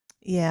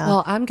 Yeah.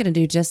 Well, I'm going to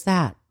do just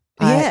that.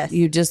 Yes.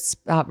 You just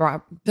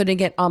putting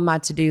it on my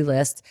to-do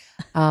list.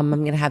 I'm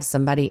going to have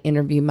somebody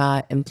interview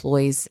my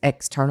employees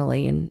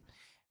externally and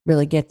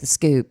really get the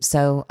scoop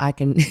so I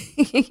can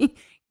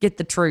get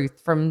the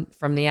truth from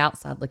the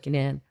outside looking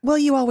in. Well,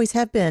 you always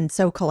have been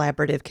so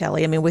collaborative,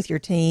 Kelly. I mean, with your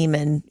team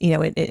and,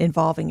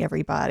 involving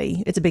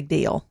everybody. It's a big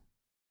deal.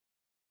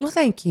 Well,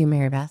 thank you,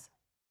 Mary Beth.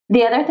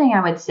 The other thing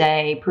I would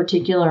say,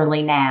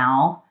 particularly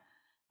now,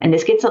 and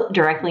this gets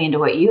directly into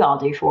what you all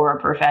do for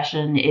a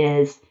profession,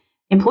 is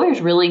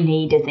employers really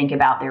need to think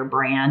about their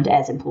brand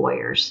as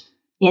employers.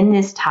 In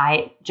this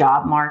tight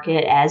job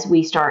market, as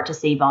we start to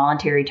see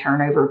voluntary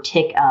turnover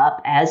tick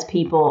up, as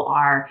people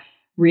are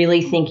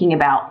really thinking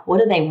about what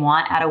do they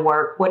want out of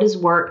work, what does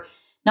work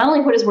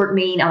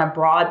mean on a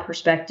broad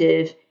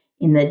perspective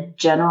in the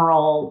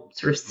general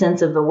sort of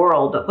sense of the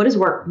world, but what does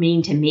work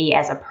mean to me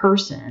as a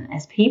person?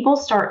 As people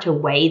start to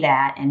weigh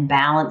that and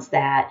balance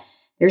that,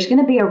 there's going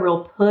to be a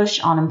real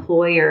push on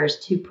employers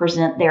to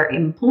present their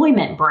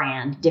employment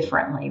brand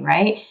differently,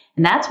 right?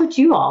 And that's what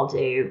you all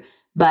do.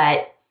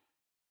 But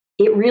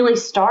it really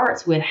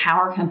starts with how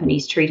are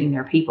companies treating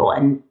their people?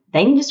 And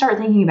they need to start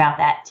thinking about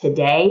that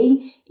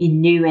today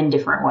in new and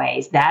different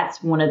ways.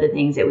 That's one of the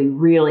things that we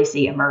really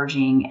see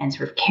emerging and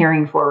sort of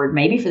carrying forward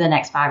maybe for the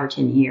next 5 or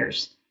 10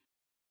 years.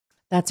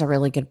 That's a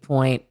really good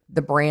point.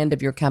 The brand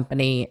of your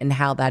company and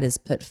how that is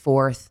put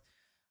forth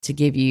to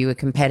give you a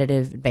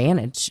competitive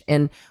advantage.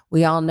 And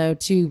we all know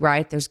too,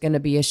 right? There's going to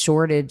be a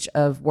shortage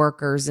of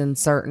workers in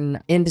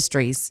certain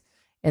industries,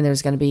 and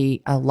there's going to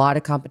be a lot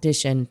of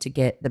competition to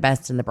get the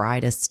best and the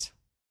brightest.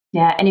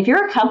 Yeah. And if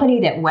you're a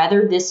company that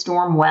weathered this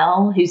storm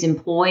well, whose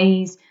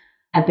employees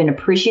have been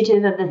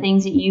appreciative of the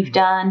things that you've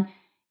done,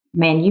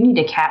 man, you need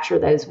to capture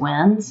those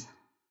wins.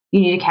 You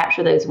need to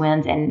capture those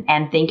wins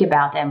and think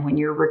about them when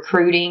you're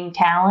recruiting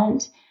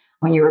talent,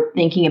 when you're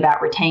thinking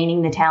about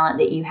retaining the talent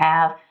that you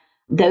have.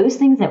 Those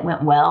things that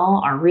went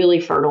well are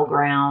really fertile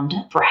ground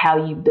for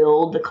how you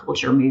build the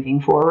culture moving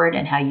forward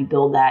and how you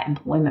build that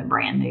employment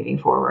brand moving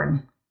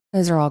forward.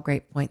 Those are all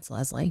great points,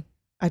 Leslie.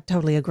 I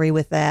totally agree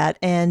with that.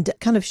 And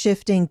kind of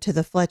shifting to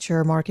the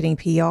Fletcher marketing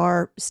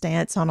PR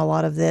stance on a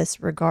lot of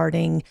this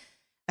regarding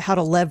how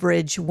to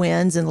leverage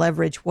wins and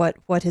leverage what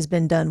has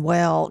been done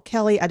well.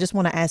 Kelly, I just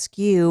want to ask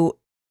you,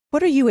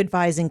 what are you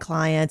advising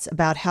clients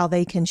about how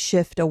they can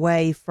shift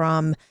away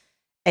from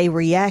a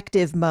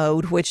reactive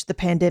mode, which the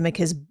pandemic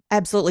has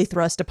absolutely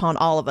thrust upon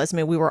all of us? I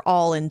mean, we were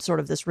all in sort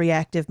of this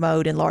reactive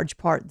mode in large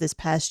part this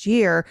past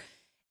year.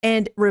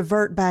 and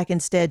revert back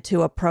instead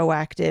to a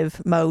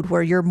proactive mode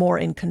where you're more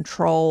in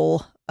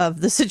control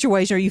of the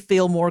situation, or you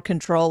feel more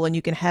control and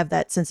you can have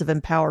that sense of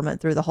empowerment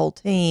through the whole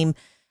team.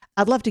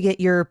 I'd love to get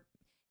your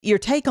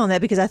take on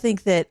that, because I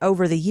think that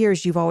over the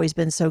years, you've always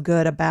been so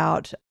good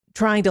about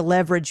trying to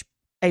leverage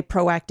a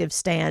proactive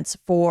stance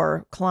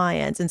for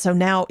clients. And so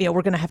now,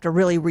 we're going to have to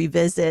really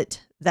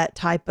revisit that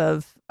type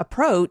of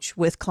approach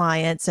with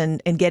clients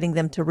and getting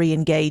them to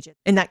re-engage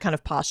in that kind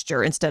of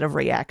posture instead of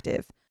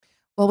reactive.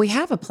 Well, we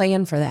have a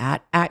plan for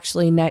that.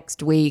 Actually,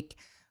 next week,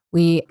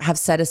 we have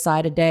set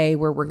aside a day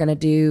where we're going to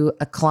do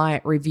a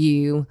client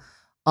review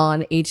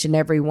on each and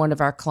every one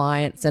of our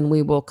clients, and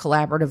we will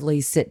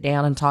collaboratively sit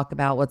down and talk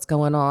about what's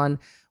going on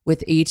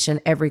with each and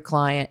every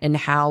client and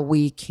how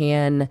we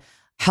can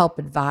help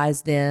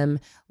advise them,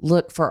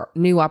 look for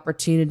new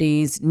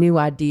opportunities, new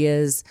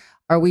ideas.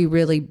 Are we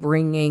really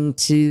bringing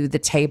to the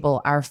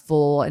table our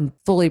full and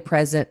fully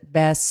present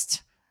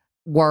best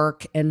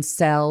work and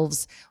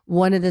selves?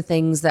 One of the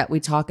things that we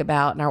talk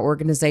about in our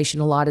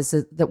organization a lot is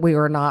that we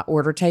are not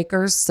order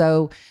takers.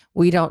 So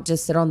we don't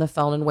just sit on the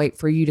phone and wait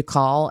for you to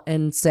call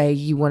and say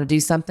you want to do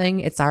something.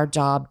 It's our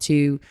job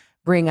to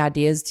bring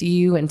ideas to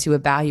you and to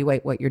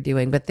evaluate what you're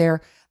doing. But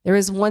there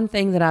is one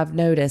thing that I've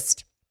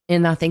noticed,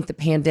 and I think the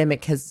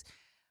pandemic has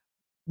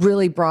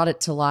really brought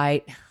it to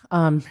light,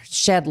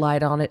 shed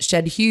light on it,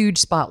 shed huge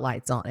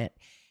spotlights on it.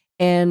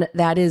 And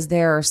that is,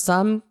 there are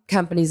some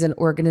companies and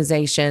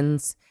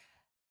organizations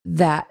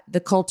that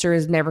the culture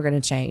is never going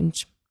to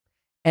change,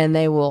 and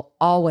they will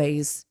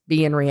always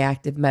be in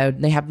reactive mode,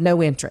 and they have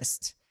no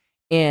interest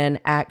in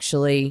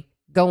actually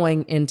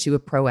going into a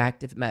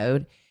proactive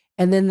mode.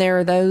 And then there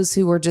are those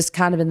who are just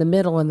kind of in the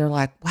middle, and they're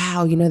like,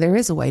 wow, there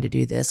is a way to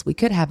do this. We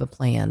could have a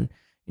plan.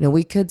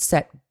 We could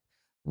set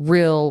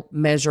real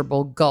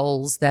measurable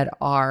goals that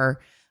are,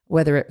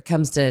 whether it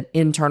comes to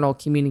internal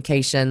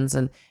communications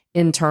and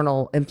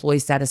internal employee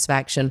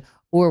satisfaction,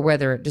 or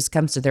whether it just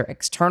comes to their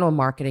external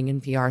marketing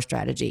and PR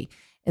strategy.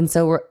 And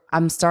so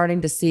I'm starting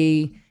to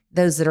see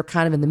those that are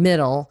kind of in the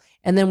middle.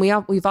 And then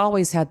we've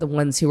always had the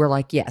ones who are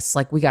like, yes,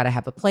 like we got to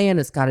have a plan.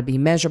 It's got to be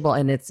measurable,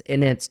 and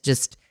it's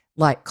just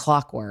like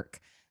clockwork.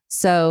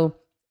 So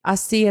I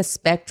see a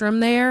spectrum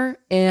there,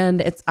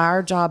 and it's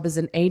our job as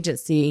an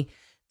agency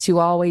to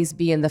always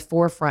be in the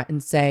forefront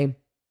and say,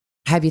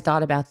 have you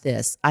thought about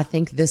this? I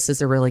think this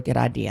is a really good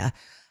idea.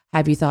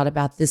 Have you thought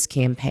about this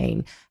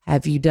campaign?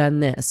 Have you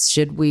done this?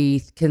 Should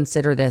we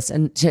consider this?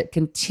 And to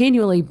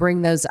continually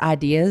bring those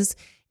ideas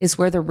is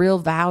where the real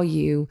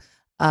value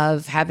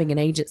of having an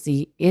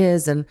agency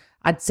is. And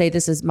I'd say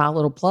this is my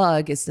little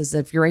plug. It's as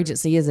if your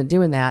agency isn't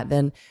doing that,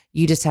 then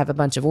you just have a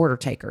bunch of order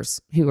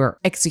takers who are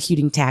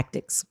executing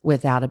tactics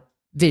without a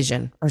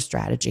vision or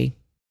strategy.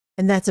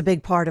 And that's a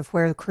big part of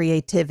where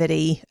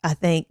creativity, I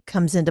think,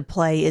 comes into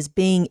play, is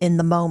being in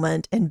the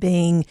moment and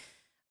being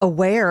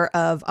aware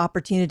of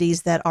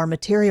opportunities that are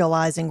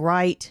materializing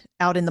right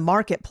out in the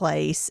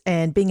marketplace,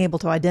 and being able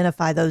to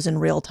identify those in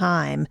real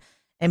time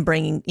and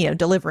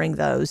delivering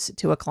those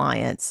to a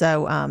client.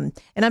 So, and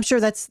I'm sure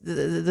that's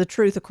the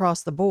truth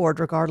across the board,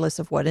 regardless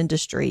of what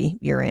industry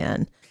you're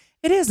in.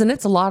 It is, and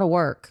it's a lot of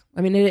work.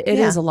 I mean, it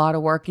is a lot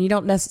of work, and you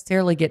don't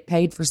necessarily get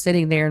paid for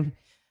sitting there. And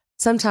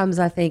sometimes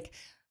I think,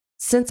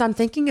 since I'm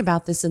thinking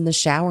about this in the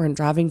shower and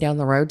driving down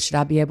the road, should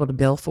I be able to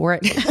bill for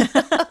it?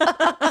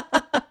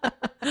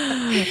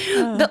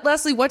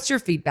 Leslie, what's your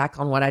feedback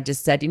on what I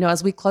just said?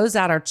 As we close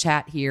out our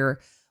chat here,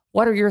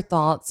 what are your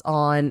thoughts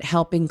on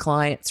helping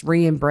clients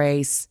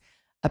re-embrace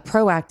a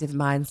proactive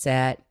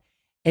mindset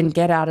and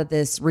get out of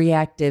this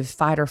reactive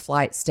fight or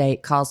flight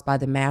state caused by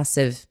the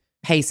massive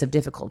pace of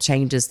difficult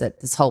changes that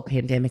this whole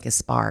pandemic has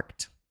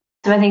sparked?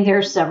 So I think there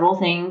are several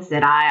things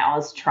that I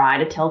always try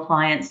to tell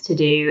clients to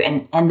do.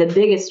 And the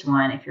biggest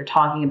one, if you're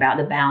talking about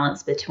the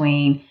balance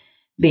between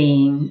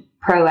being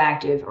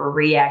proactive or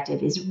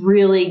reactive, is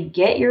really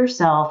get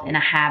yourself in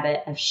a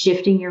habit of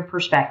shifting your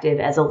perspective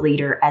as a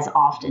leader as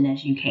often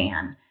as you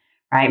can,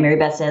 right? Mary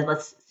Beth says,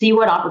 let's see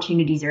what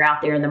opportunities are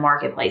out there in the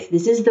marketplace.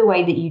 This is the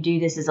way that you do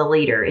this as a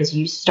leader, is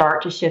you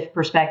start to shift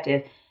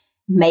perspective.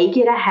 Make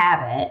it a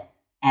habit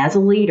as a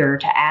leader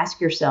to ask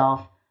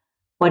yourself,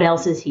 what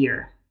else is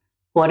here?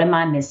 What am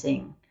I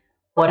missing?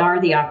 What are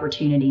the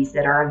opportunities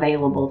that are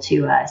available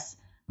to us?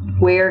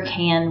 Where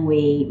can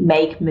we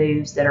make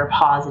moves that are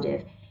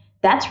positive?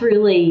 That's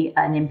really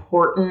an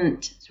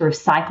important sort of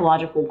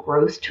psychological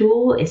growth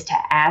tool, is to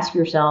ask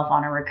yourself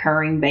on a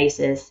recurring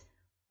basis,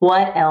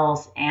 what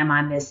else am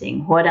I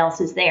missing? What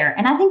else is there?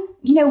 And I think,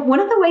 one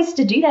of the ways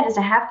to do that is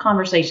to have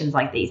conversations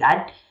like these.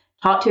 I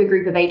talked to a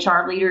group of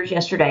HR leaders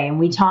yesterday, and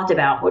we talked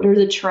about what are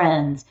the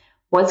trends,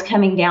 what's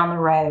coming down the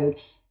road,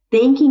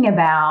 thinking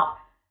about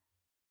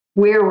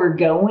where we're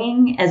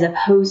going as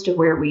opposed to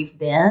where we've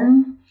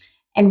been,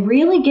 and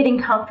really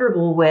getting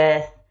comfortable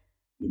with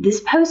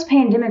this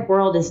post-pandemic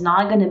world is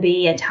not going to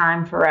be a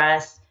time for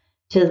us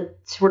to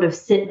sort of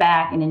sit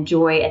back and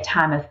enjoy a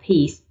time of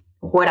peace.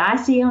 What I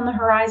see on the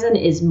horizon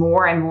is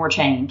more and more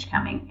change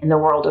coming in the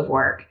world of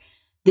work.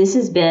 This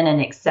has been an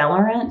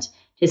accelerant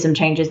to some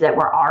changes that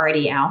were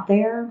already out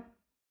there.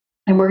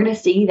 And we're going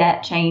to see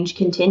that change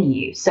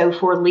continue. So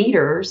for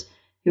leaders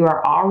who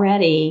are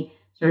already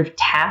sort of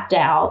tapped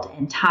out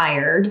and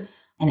tired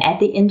and at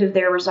the end of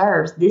their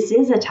reserves, this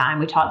is a time,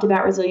 we talked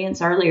about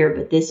resilience earlier,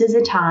 but this is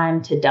a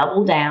time to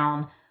double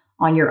down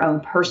on your own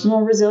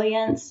personal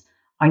resilience,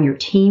 on your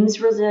team's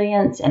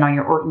resilience, and on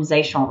your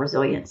organizational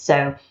resilience.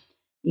 So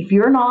if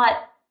you're not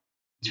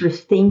sort of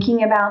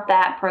thinking about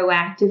that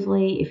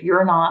proactively, if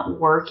you're not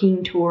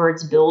working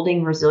towards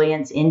building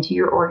resilience into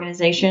your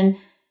organization,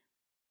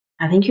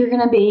 I think you're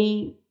going to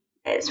be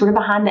sort of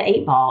behind the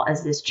eight ball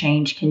as this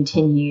change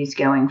continues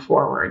going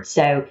forward.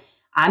 So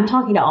I'm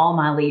talking to all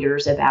my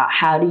leaders about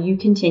how do you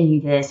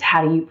continue this?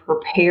 How do you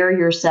prepare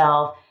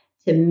yourself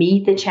to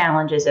meet the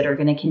challenges that are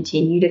going to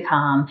continue to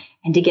come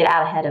and to get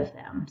out ahead of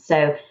them?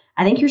 So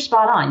I think you're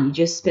spot on. You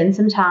just spend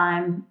some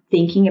time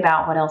thinking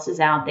about what else is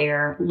out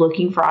there,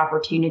 looking for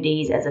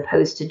opportunities as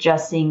opposed to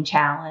just seeing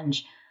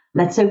challenge.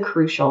 That's so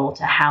crucial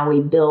to how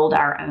we build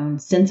our own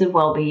sense of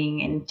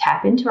well-being and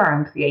tap into our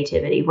own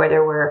creativity,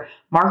 whether we're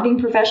marketing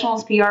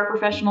professionals, PR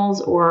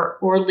professionals, or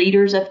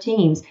leaders of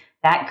teams.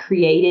 That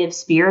creative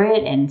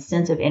spirit and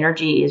sense of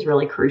energy is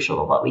really crucial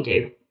to what we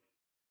do.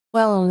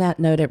 Well, on that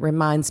note, it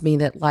reminds me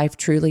that life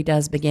truly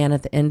does begin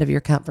at the end of your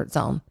comfort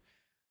zone.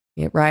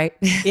 Yeah, right?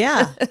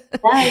 Yeah.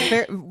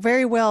 Very,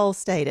 very well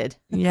stated.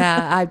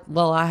 Yeah.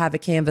 I have a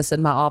canvas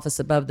in my office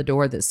above the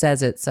door that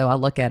says it, so I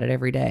look at it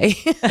every day.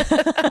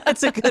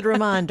 That's a good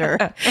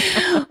reminder.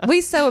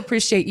 We so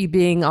appreciate you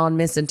being on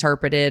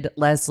Misinterpreted,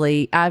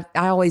 Leslie. I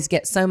always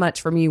get so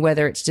much from you,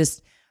 whether it's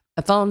just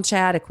a phone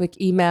chat, a quick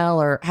email,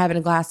 or having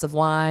a glass of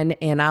wine.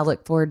 And I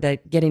look forward to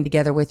getting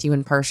together with you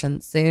in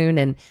person soon.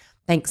 And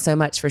thanks so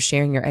much for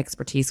sharing your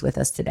expertise with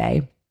us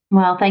today.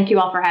 Well, thank you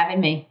all for having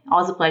me.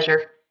 Always a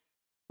pleasure.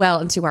 Well,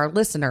 and to our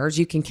listeners,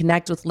 you can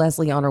connect with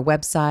Leslie on her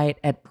website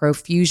at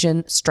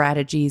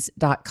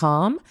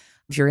profusionstrategies.com.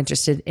 If you're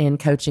interested in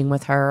coaching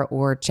with her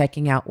or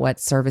checking out what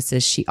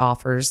services she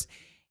offers,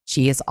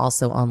 she is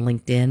also on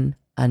LinkedIn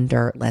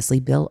under Leslie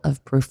Bill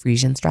of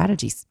Profusion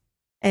Strategies.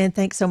 And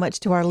thanks so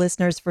much to our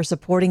listeners for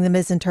supporting the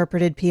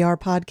Misinterpreted PR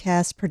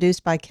podcast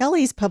produced by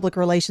Kelly's public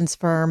relations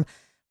firm,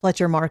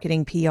 Fletcher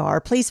Marketing PR.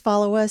 Please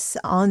follow us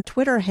on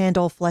Twitter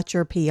handle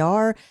Fletcher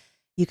PR.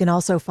 You can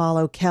also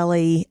follow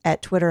Kelly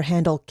at Twitter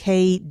handle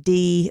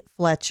KD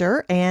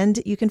Fletcher, and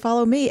you can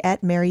follow me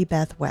at Mary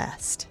Beth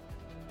West.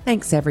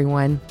 Thanks,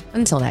 everyone.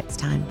 Until next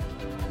time.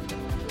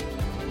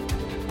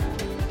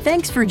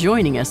 Thanks for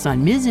joining us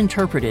on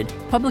Misinterpreted,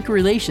 Public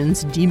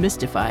Relations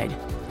Demystified.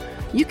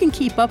 You can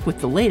keep up with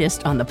the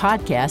latest on the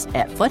podcast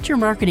at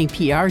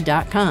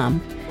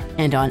FletcherMarketingPR.com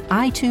and on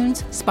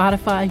iTunes,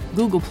 Spotify,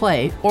 Google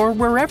Play, or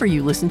wherever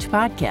you listen to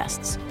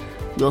podcasts.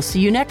 We'll see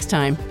you next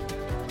time.